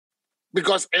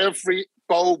 Because every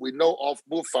bow we know of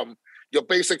moved from your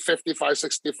basic 55,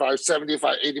 65,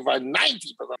 75, 85, 90%.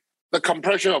 The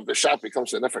compression of the shaft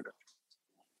becomes significant.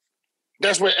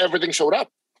 That's where everything showed up.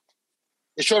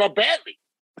 It showed up badly,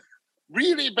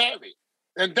 really badly.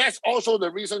 And that's also the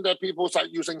reason that people start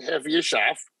using heavier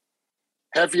shaft,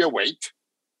 heavier weight.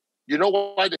 You know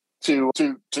why? To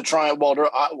try, well,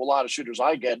 a lot of shooters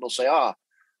I get, they'll say, I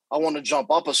want to jump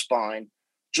up a spine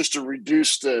just to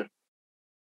reduce the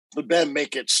bend,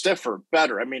 make it stiffer,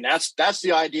 better. I mean, that's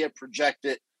the idea, project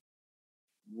it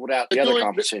without the other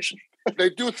compensation. They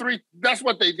do three, that's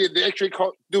what they did. They actually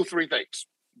do three things.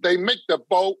 They make the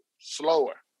bow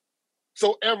slower.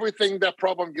 So everything, that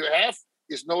problem you have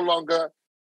is no longer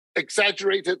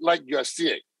exaggerated like you're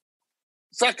seeing.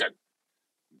 Second,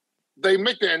 they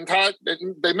make the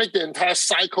entire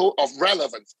cycle of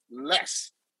relevance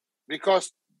less,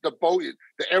 because the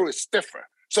arrow is stiffer.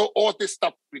 So all this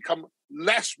stuff become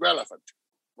less relevant.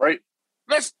 Right.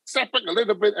 Let's step back a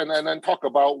little bit and then talk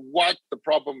about what the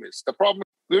problem is. The problem,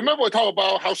 remember we talked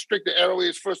about how strict the arrow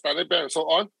is, first dynamic band and so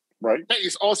on? Right. There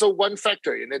is also one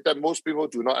factor in it that most people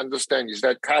do not understand, is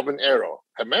that carbon arrow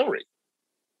have memory,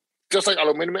 just like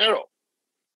aluminum arrow.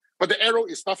 But the arrow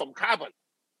is not from carbon.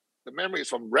 The memory is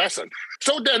from resin.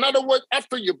 So in other words,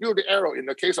 after you build the arrow, in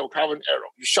the case of carbon arrow,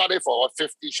 you shot it for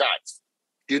 50 shots.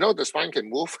 Do you know the spine can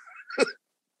move?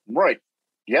 Right.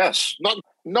 Yes.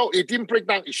 No, it didn't break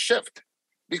down, it shift.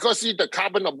 Because see, the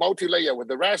carbon of multi-layer with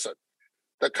the resin,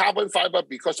 the carbon fiber,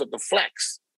 because of the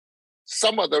flex,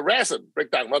 some of the resin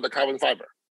break down, not the carbon fiber.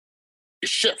 It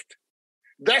shift.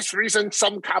 That's the reason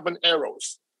some carbon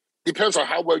arrows, depends on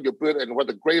how well you build and what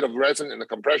the grade of resin and the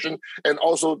compression, and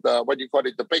also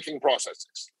the baking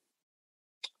processes.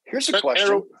 Here's a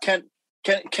question.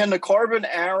 Can the carbon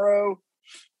arrow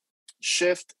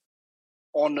shift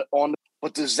on,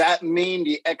 but does that mean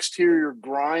the exterior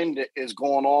grind is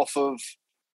going off of,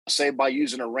 say, by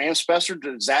using a ram spacer?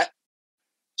 Does that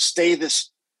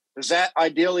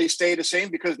ideally stay the same?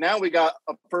 Because now we got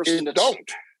a person that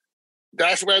don't.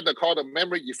 That's where they call the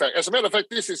memory effect. As a matter of fact,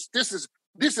 this is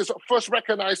first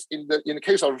recognized in the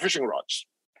case of fishing rods.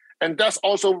 And that's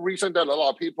also reason that a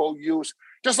lot of people use,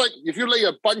 just like if you lay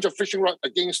a bunch of fishing rod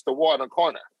against the wall in a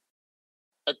corner,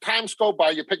 as times go by,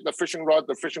 you pick the fishing rod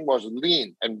was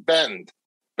lean and bend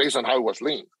based on how it was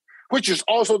lean, which is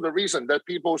also the reason that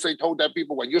told that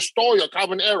people, when you store your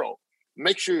carbon arrow,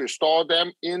 make sure you store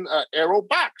them in an arrow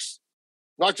box,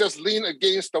 not just lean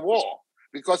against the wall.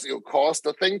 because it will cause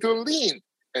the thing to lean.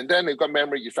 And then you've got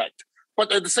memory effect.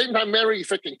 But at the same time, memory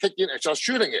effect can kick in and just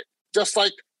shooting it, just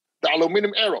like the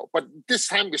aluminum arrow. But this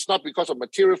time it's not because of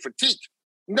material fatigue.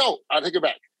 No, I take it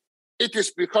back. It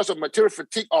is because of material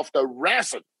fatigue of the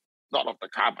resin, not of the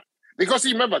carbon. Because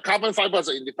remember, carbon fibers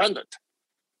are independent.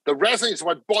 The resin is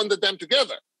what bonded them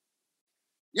together.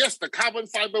 Yes, the carbon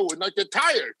fiber will not get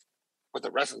tired, but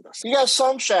the resin does. You got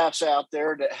some shafts out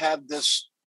there that have this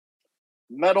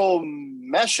metal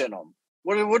mesh in them.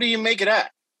 What do you make of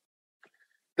that?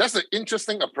 That's an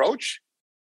interesting approach.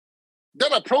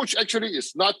 That approach actually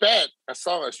is not bad as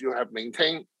long as you have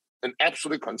maintained an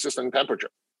absolutely consistent temperature.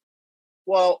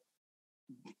 Well,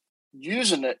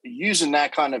 using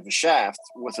that kind of a shaft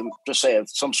with just say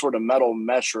some sort of metal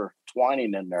mesh or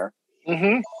twining in there,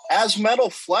 as metal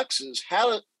flexes,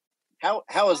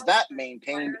 how is that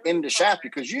maintained in the shaft?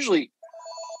 Because usually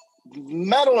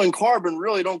metal and carbon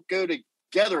really don't go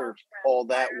together all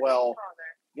that well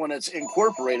when it's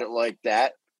incorporated like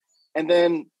that. And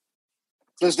then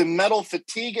does the metal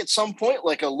fatigue at some point,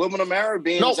 like aluminum arrow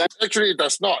being? No, actually it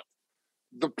does not.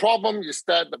 The problem is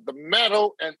that the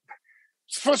metal, and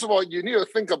first of all, you need to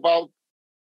think about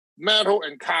metal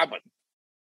and carbon.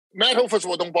 Metal, first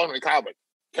of all, don't bond with carbon.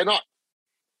 Cannot.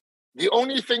 The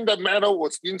only thing that metal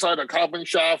was inside a carbon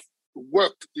shaft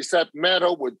worked is that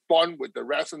metal would bond with the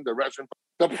resin.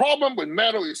 The problem with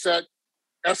metal is that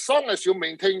as long as you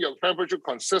maintain your temperature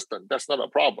consistent, that's not a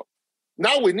problem.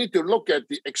 Now we need to look at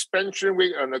the expansion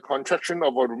rate and the contraction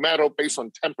of a metal based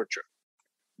on temperature.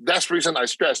 That's the reason I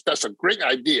stress that's a great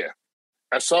idea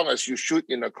as long as you shoot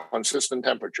in a consistent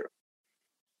temperature.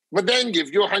 But then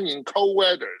if you hunt in cold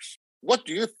weathers, what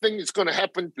do you think is going to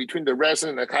happen between the resin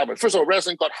and the carbon? First of all,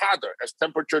 resin got harder as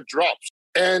temperature drops.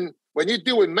 And when you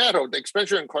deal with metal, the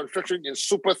expansion and contraction is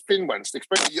super thin ones.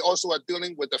 You also are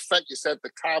dealing with the fact is that the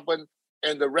carbon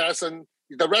and the resin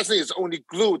is only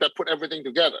glue that put everything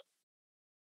together.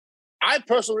 I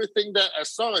personally think that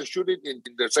as long as shoot it in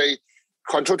the, say,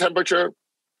 control temperature,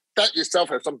 that itself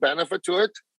has some benefit to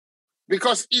it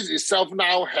because it itself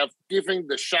now have given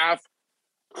the shaft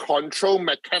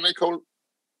mechanical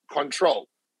control.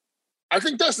 I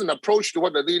think that's an approach to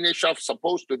what the linear shaft is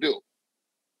supposed to do.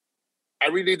 I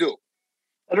really do.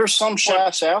 And there's some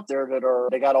shafts out there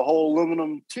they got a whole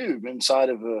aluminum tube inside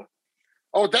of a.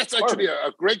 Oh, that's actually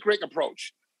a great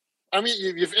approach. I mean,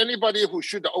 if anybody who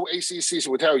shoot the old ACCs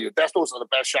will tell you, those are the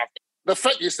best shafts. The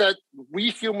fact is that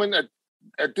we human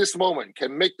at this moment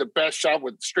can make the best shaft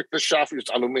with strictest shaft is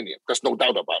aluminum. There's no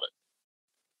doubt about it.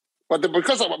 But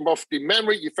because of the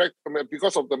memory effect,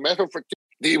 because of the metal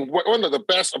fatigue, one of the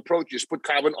best approaches is put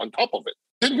carbon on top of it.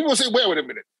 Then people say, wait a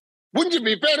minute. Wouldn't it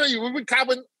be better if we put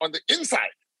carbon on the inside?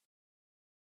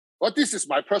 Well, this is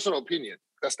my personal opinion.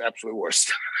 That's the absolute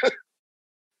worst.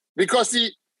 Because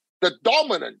the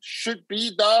dominant should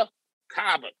be the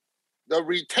carbon. The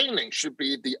retaining should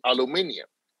be the aluminum.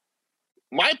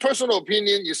 My personal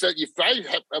opinion is that if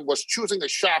I was choosing a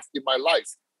shaft in my life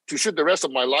to shoot the rest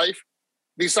of my life,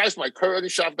 besides my current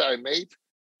shaft that I made,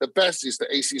 the best is the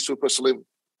AC Super Slim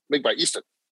made by Easton.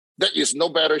 There is no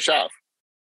better shaft.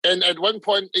 And at one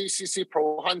point, ACC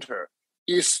Pro Hunter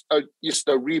is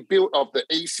the rebuild of the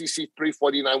ACC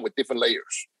 349 with different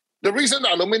layers. The reason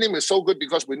aluminum is so good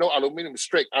because we know aluminum is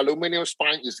straight. Aluminum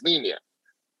spine is linear.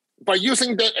 By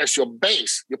using that as your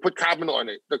base, you put carbon on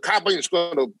it. The carbon is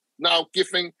going to now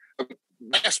giving a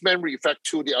mass memory effect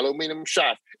to the aluminum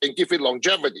shaft and give it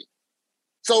longevity.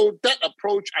 So that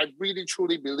approach, I really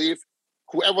truly believe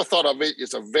whoever thought of it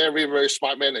is a very, very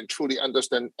smart man and truly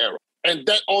understand arrow. And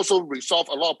that also resolves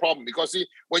a lot of problems because see,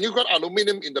 when you got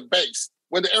aluminum in the base,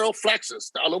 when the arrow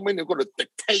flexes, the aluminum is going to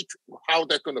dictate how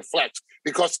that's going to flex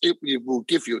because it will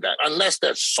give you that. Unless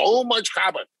there's so much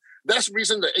carbon. That's the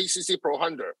reason the ACC Pro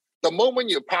Hunter, the moment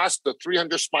you pass the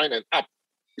 300 spine and up,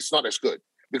 it's not as good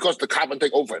because the carbon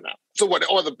take over now. So what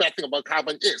all the bad thing about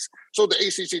carbon is, so the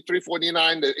ACC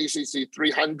 349, the ACC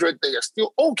 300, they are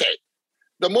still okay.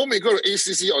 The moment you go to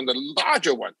ACC on the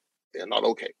larger one, they're not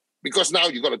okay. Because now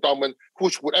you got a dominant,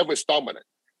 whatever is dominant.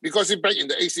 Because back in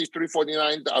the AC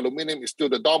 349, the aluminum is still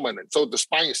the dominant. So the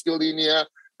spine is still linear.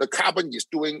 The carbon is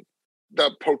doing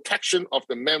the protection of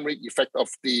the memory effect of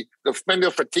the memory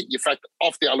fatigue effect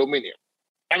of the aluminum.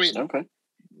 I mean, okay.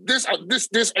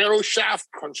 This arrow shaft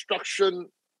construction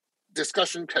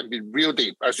discussion can be real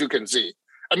deep, as you can see.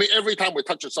 I mean, every time we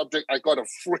touch a subject, I got a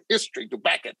full history to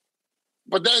back it.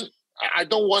 But then I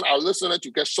don't want our listener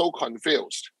to get so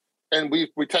confused. And we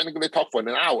technically talk for an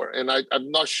hour, and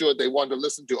I'm not sure they want to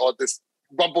listen to all this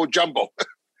rumble jumble.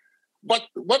 But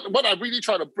what I really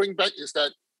try to bring back is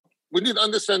that we need to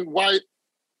understand why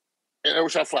an arrow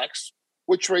shaft flex,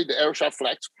 which way the arrow shaft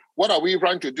flex, what are we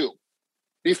trying to do?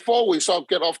 Before we sort of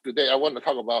get off today, I want to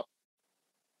talk about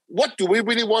what do we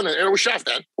really want an arrow shaft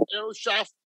then? Arrow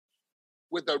shaft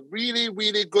with a really,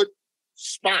 really good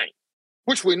spine,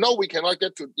 which we know we cannot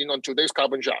get to on today's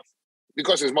carbon shaft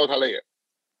because it's multi-layer.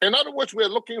 In other words, we're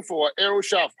looking for an arrow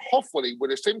shaft, hopefully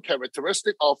with the same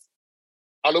characteristic of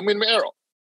aluminum arrow.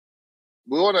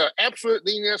 We want an absolute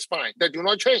linear spine that do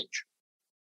not change.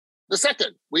 The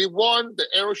second, we want the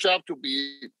arrow shaft to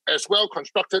be as well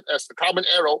constructed as the carbon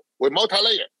arrow with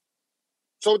multi-layer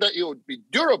so that it would be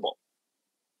durable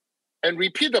and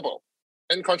repeatable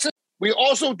and consistent. We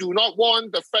also do not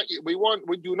want the fact we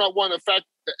do not want the fact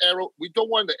the arrow, we don't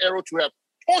want the arrow to have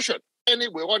torsion. And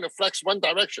we want to flex one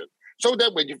direction so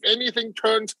that when if anything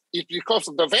turns, it's because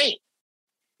of the vein.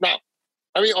 Now,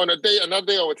 I mean, another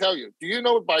day I will tell you, do you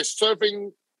know by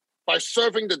serving the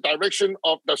serving direction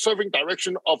of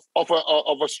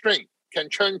a string can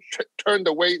turn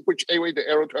the way which way the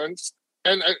arrow turns?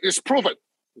 And it's proven.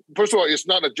 First of all, it's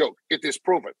not a joke. It is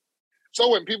proven. So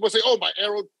when people say, oh, my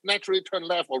arrow naturally turn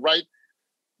left or right,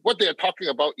 what they are talking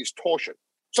about is torsion.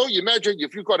 So imagine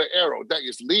if you got an arrow that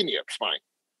is linear spine,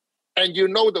 and you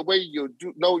know the way you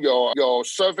know your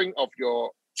serving of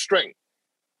your string,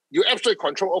 you absolutely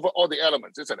control over all the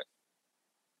elements, isn't it?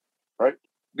 Right.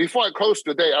 Before I close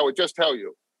today, I would just tell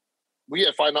you, we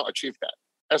at Firenock achieved that.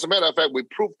 As a matter of fact, we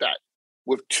proved that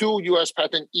with 2 U.S.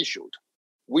 patents issued.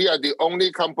 We are the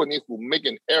only company who make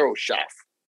an arrow shaft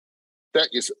that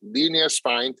is linear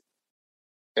spined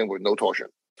and with no torsion.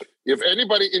 If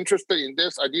anybody interested in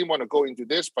this, I didn't want to go into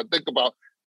this, but think about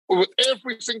with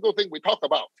every single thing we talk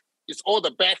about, it's all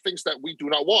the bad things that we do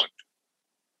not want.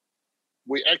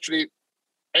 We actually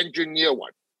engineer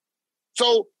one.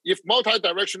 So if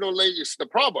multi-directional lay is the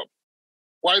problem,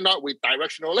 why not we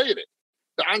directional lay it?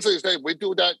 The answer is that if we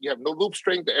do that, you have no loop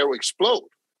string, the arrow explode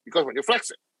because when you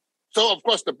flex it. So of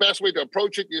course, the best way to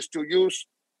approach it is to use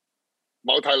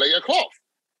multi-layer cloth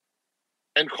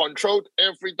and control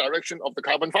every direction of the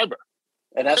carbon fiber.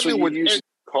 And that's what you use.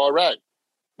 Correct.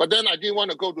 But then I didn't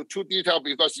want to go to too detailed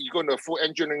because you're going to full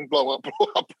engineering blow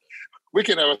up. We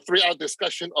can have a 3-hour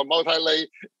discussion on multi-lay,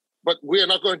 but we are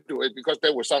not going to do it because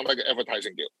that would sound like an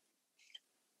advertising deal.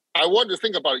 I want to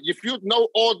think about it. If you know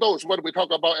all those, what we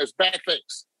talk about as bad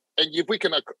things, and if we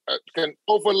can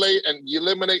overlay and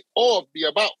eliminate all of the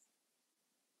above,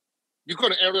 you've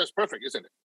got an arrow that's perfect, isn't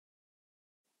it?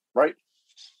 Right.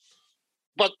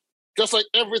 But just like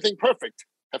everything perfect,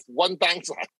 have one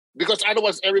downside because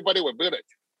otherwise everybody will build it.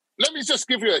 Let me just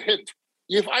give you a hint.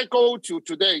 If I go to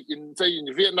today in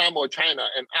Vietnam or China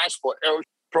and ask for Arrow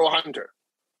Pro Hunter,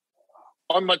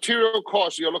 on material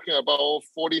cost, you're looking about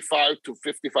 45 to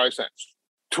 55 cents.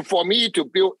 For me to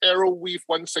build Arrow Weave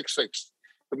 166,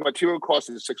 the material cost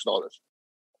is $6.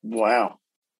 Wow.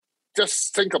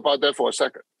 Just think about that for a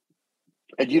second.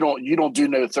 And you don't do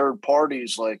no third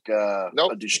parties like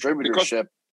nope, a distributorship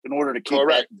in order to keep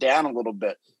correct. that down a little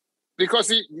bit.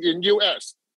 Because in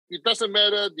US, it doesn't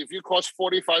matter if you cost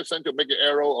 45 cents to make an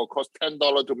arrow or cost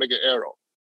 $10 to make an arrow.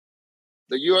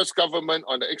 The US government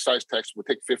on the excise tax will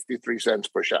take 53 cents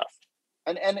per shaft.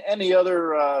 And any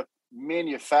other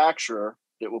manufacturer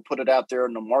that will put it out there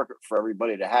in the market for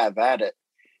everybody to have at it,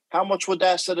 how much would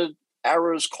that set of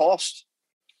arrows cost?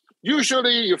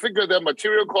 Usually, you figure the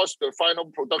material cost, the final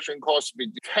production cost,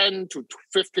 be 10 to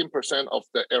 15% of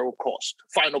the arrow cost,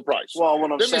 final price. Well,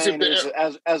 what I'm saying is,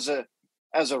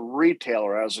 as a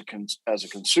retailer, as a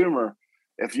consumer,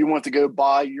 if you want to go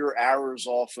buy your arrows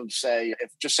off of, say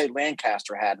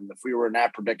Lancaster had them, if we were in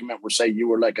that predicament, where say you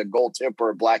were like a Gold Tip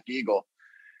or a Black Eagle,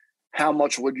 how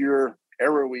much would your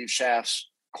arrow weave shafts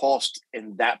cost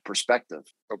in that perspective?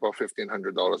 About $1,500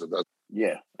 a dozen.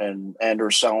 Yeah, and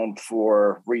they're selling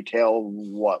for retail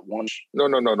what one?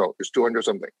 No. It's 200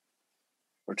 something.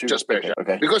 Or two. Just bare shaft.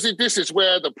 Okay. Because this is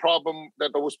where the problem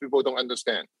that most people don't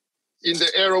understand. In the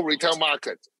arrow retail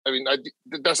market, I mean,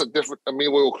 that's a different. I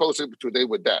mean, we will close it today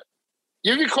with that.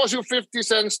 If it costs you 50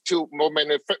 cents to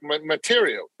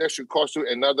material, that should cost you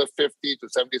another 50 to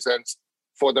 70 cents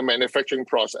for the manufacturing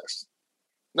process.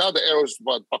 Now the arrow is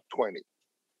about $1.20.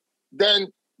 Then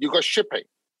you got shipping.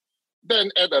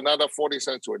 Then add another 40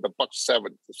 cents to it,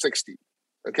 $1.60.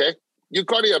 Okay, you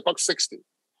got it at $1.60.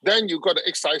 Then you got the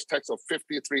excise tax of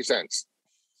 53 cents.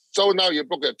 So now you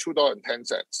book at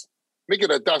 $2.10. Make it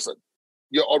a dozen.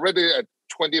 You're already at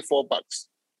 $24.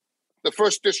 The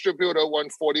first distributor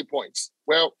won 40 points.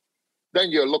 Well,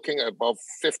 then you're looking at about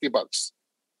 $50.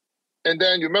 And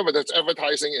then you remember that's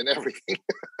advertising and everything.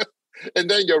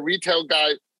 And then your retail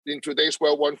guy in today's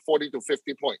world won 40 to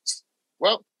 50 points.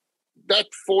 Well, that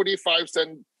 45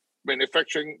 cent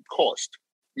manufacturing cost,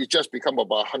 you just become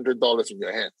about $100 in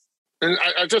your hand. And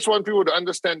I just want people to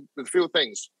understand a few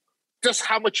things. Just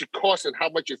how much it costs and how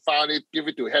much you found it, give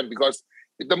it to him. Because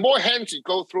the more hands you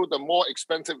go through, the more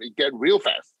expensive it gets real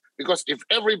fast. Because if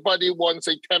everybody wants,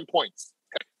 say, 10 points,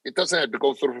 it doesn't have to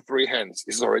go through 3 hands.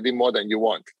 It's already more than you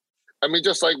want. I mean,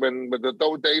 just like when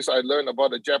those days I learned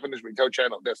about the Japanese retail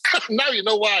channel, now you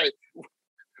know why.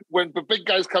 When the big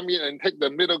guys come in and take the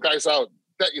middle guys out,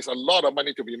 that is a lot of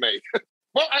money to be made.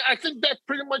 Well, I think that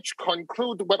pretty much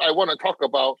concludes what I want to talk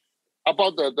about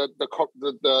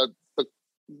the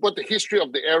what the history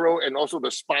of the arrow and also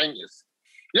the spine is.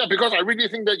 Yeah, because I really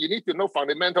think that you need to know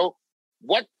fundamental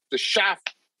what the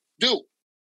shaft do,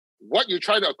 what you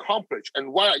try to accomplish,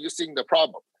 and why are you seeing the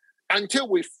problem. Until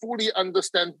we fully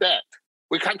understand that,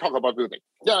 we can't talk about building.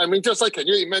 Yeah, I mean, just like, can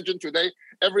you imagine today,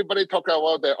 everybody talk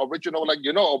about the original,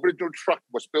 original truck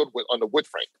was built on a wood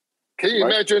frame. Can you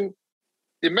imagine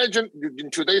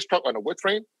in today's truck on a wood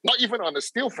frame, not even on a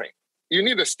steel frame. You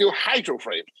need a steel hydro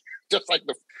frame, just like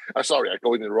sorry, I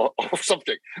go in the wrong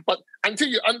subject. But until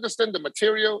you understand the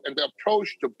material and the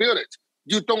approach to build it,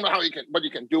 you don't know what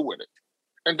you can do with it.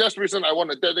 And that's the reason I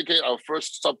want to dedicate our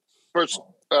first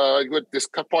with this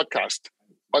podcast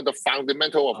on the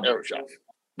fundamental of arrow shaft.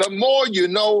 The more you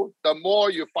know, the more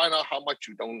you find out how much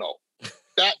you don't know.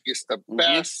 That is the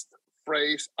best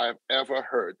phrase I've ever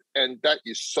heard. And that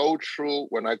is so true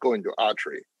when I go into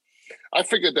archery. I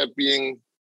figured that being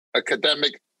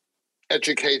academic,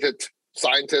 educated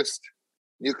scientist,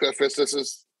 nuclear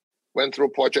physicist, went through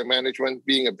project management,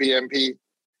 being a BMP,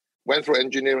 went through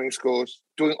engineering schools,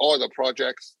 doing all the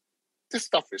projects. This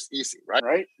stuff is easy, right?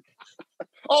 Right.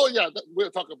 Oh, yeah,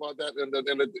 we'll talk about that in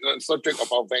the subject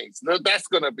about veins. That's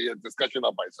going to be a discussion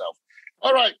of myself.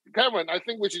 All right, Cameron, I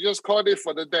think we should just call it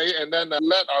for the day and then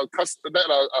let our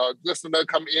listener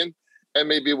come in and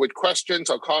maybe with questions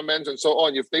or comments and so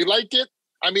on. If they like it,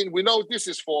 I mean, we know this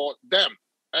is for them.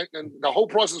 Right? And the whole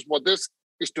process for this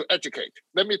is to educate.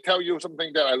 Let me tell you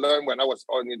something that I learned when I was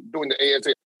doing the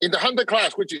ASA. In the hunter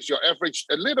class, which is your average,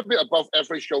 a little bit above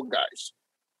average show guys,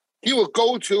 he will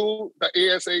go to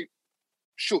the ASA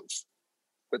shoots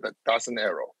with a dozen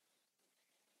arrow.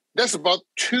 That's about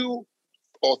 2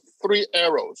 or 3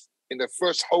 arrows in the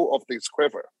first hole of this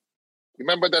quiver.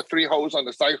 Remember that 3 holes on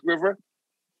the side quiver?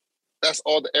 That's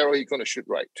all the arrow he's going to shoot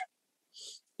right.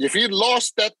 If he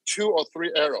lost that 2 or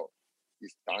 3 arrow,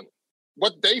 he's done.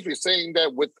 What Dave is saying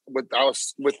that with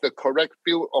the correct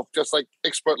feel of just like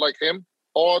expert like him,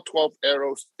 all 12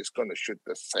 arrows is going to shoot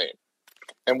the same.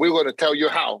 And we're going to tell you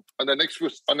how on the next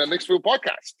few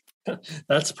podcasts.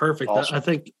 That's perfect. Awesome.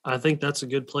 I think that's a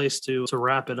good place to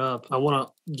wrap it up. I want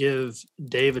to give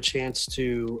Dave a chance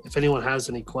to, if anyone has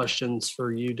any questions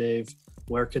for you, Dave,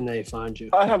 where can they find you?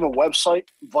 I have a website,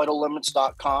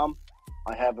 vitallimits.com.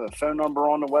 I have a phone number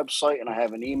on the website and I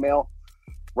have an email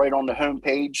right on the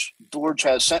homepage. Dorge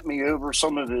has sent me over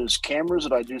some of his cameras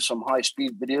that I do some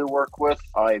high-speed video work with.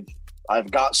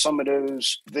 I've got some of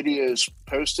those videos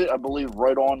posted, I believe,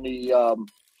 right on the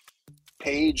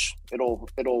page. It'll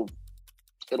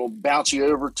bounce you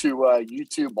over to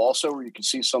YouTube also, where you can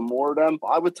see some more of them.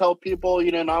 I would tell people,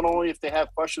 not only if they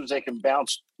have questions, they can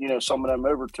bounce, some of them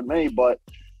over to me, but,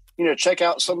 check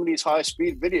out some of these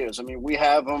high-speed videos. I mean, we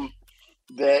have them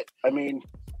that,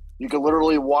 you can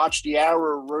literally watch the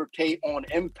arrow rotate on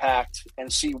impact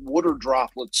and see water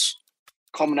droplets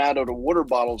coming out of the water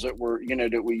bottles that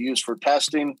we use for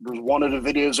testing. There's one of the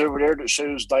videos over there that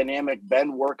shows dynamic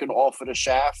bend working off of the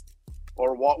shaft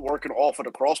or working off of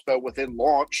the crossbow within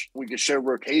launch. We can show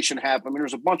rotation happen.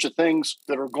 There's a bunch of things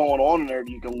that are going on in there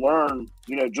that you can learn,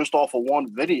 just off of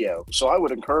one video. So I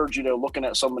would encourage, looking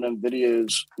at some of them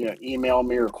videos, email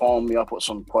me or call me up with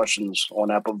some questions on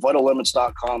that. But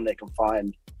vitallimits.com, they can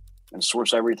find and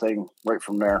source everything right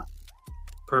from there.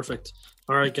 Perfect.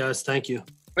 All right, guys. Thank you.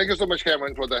 Thank you so much,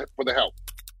 Cameron, for the help.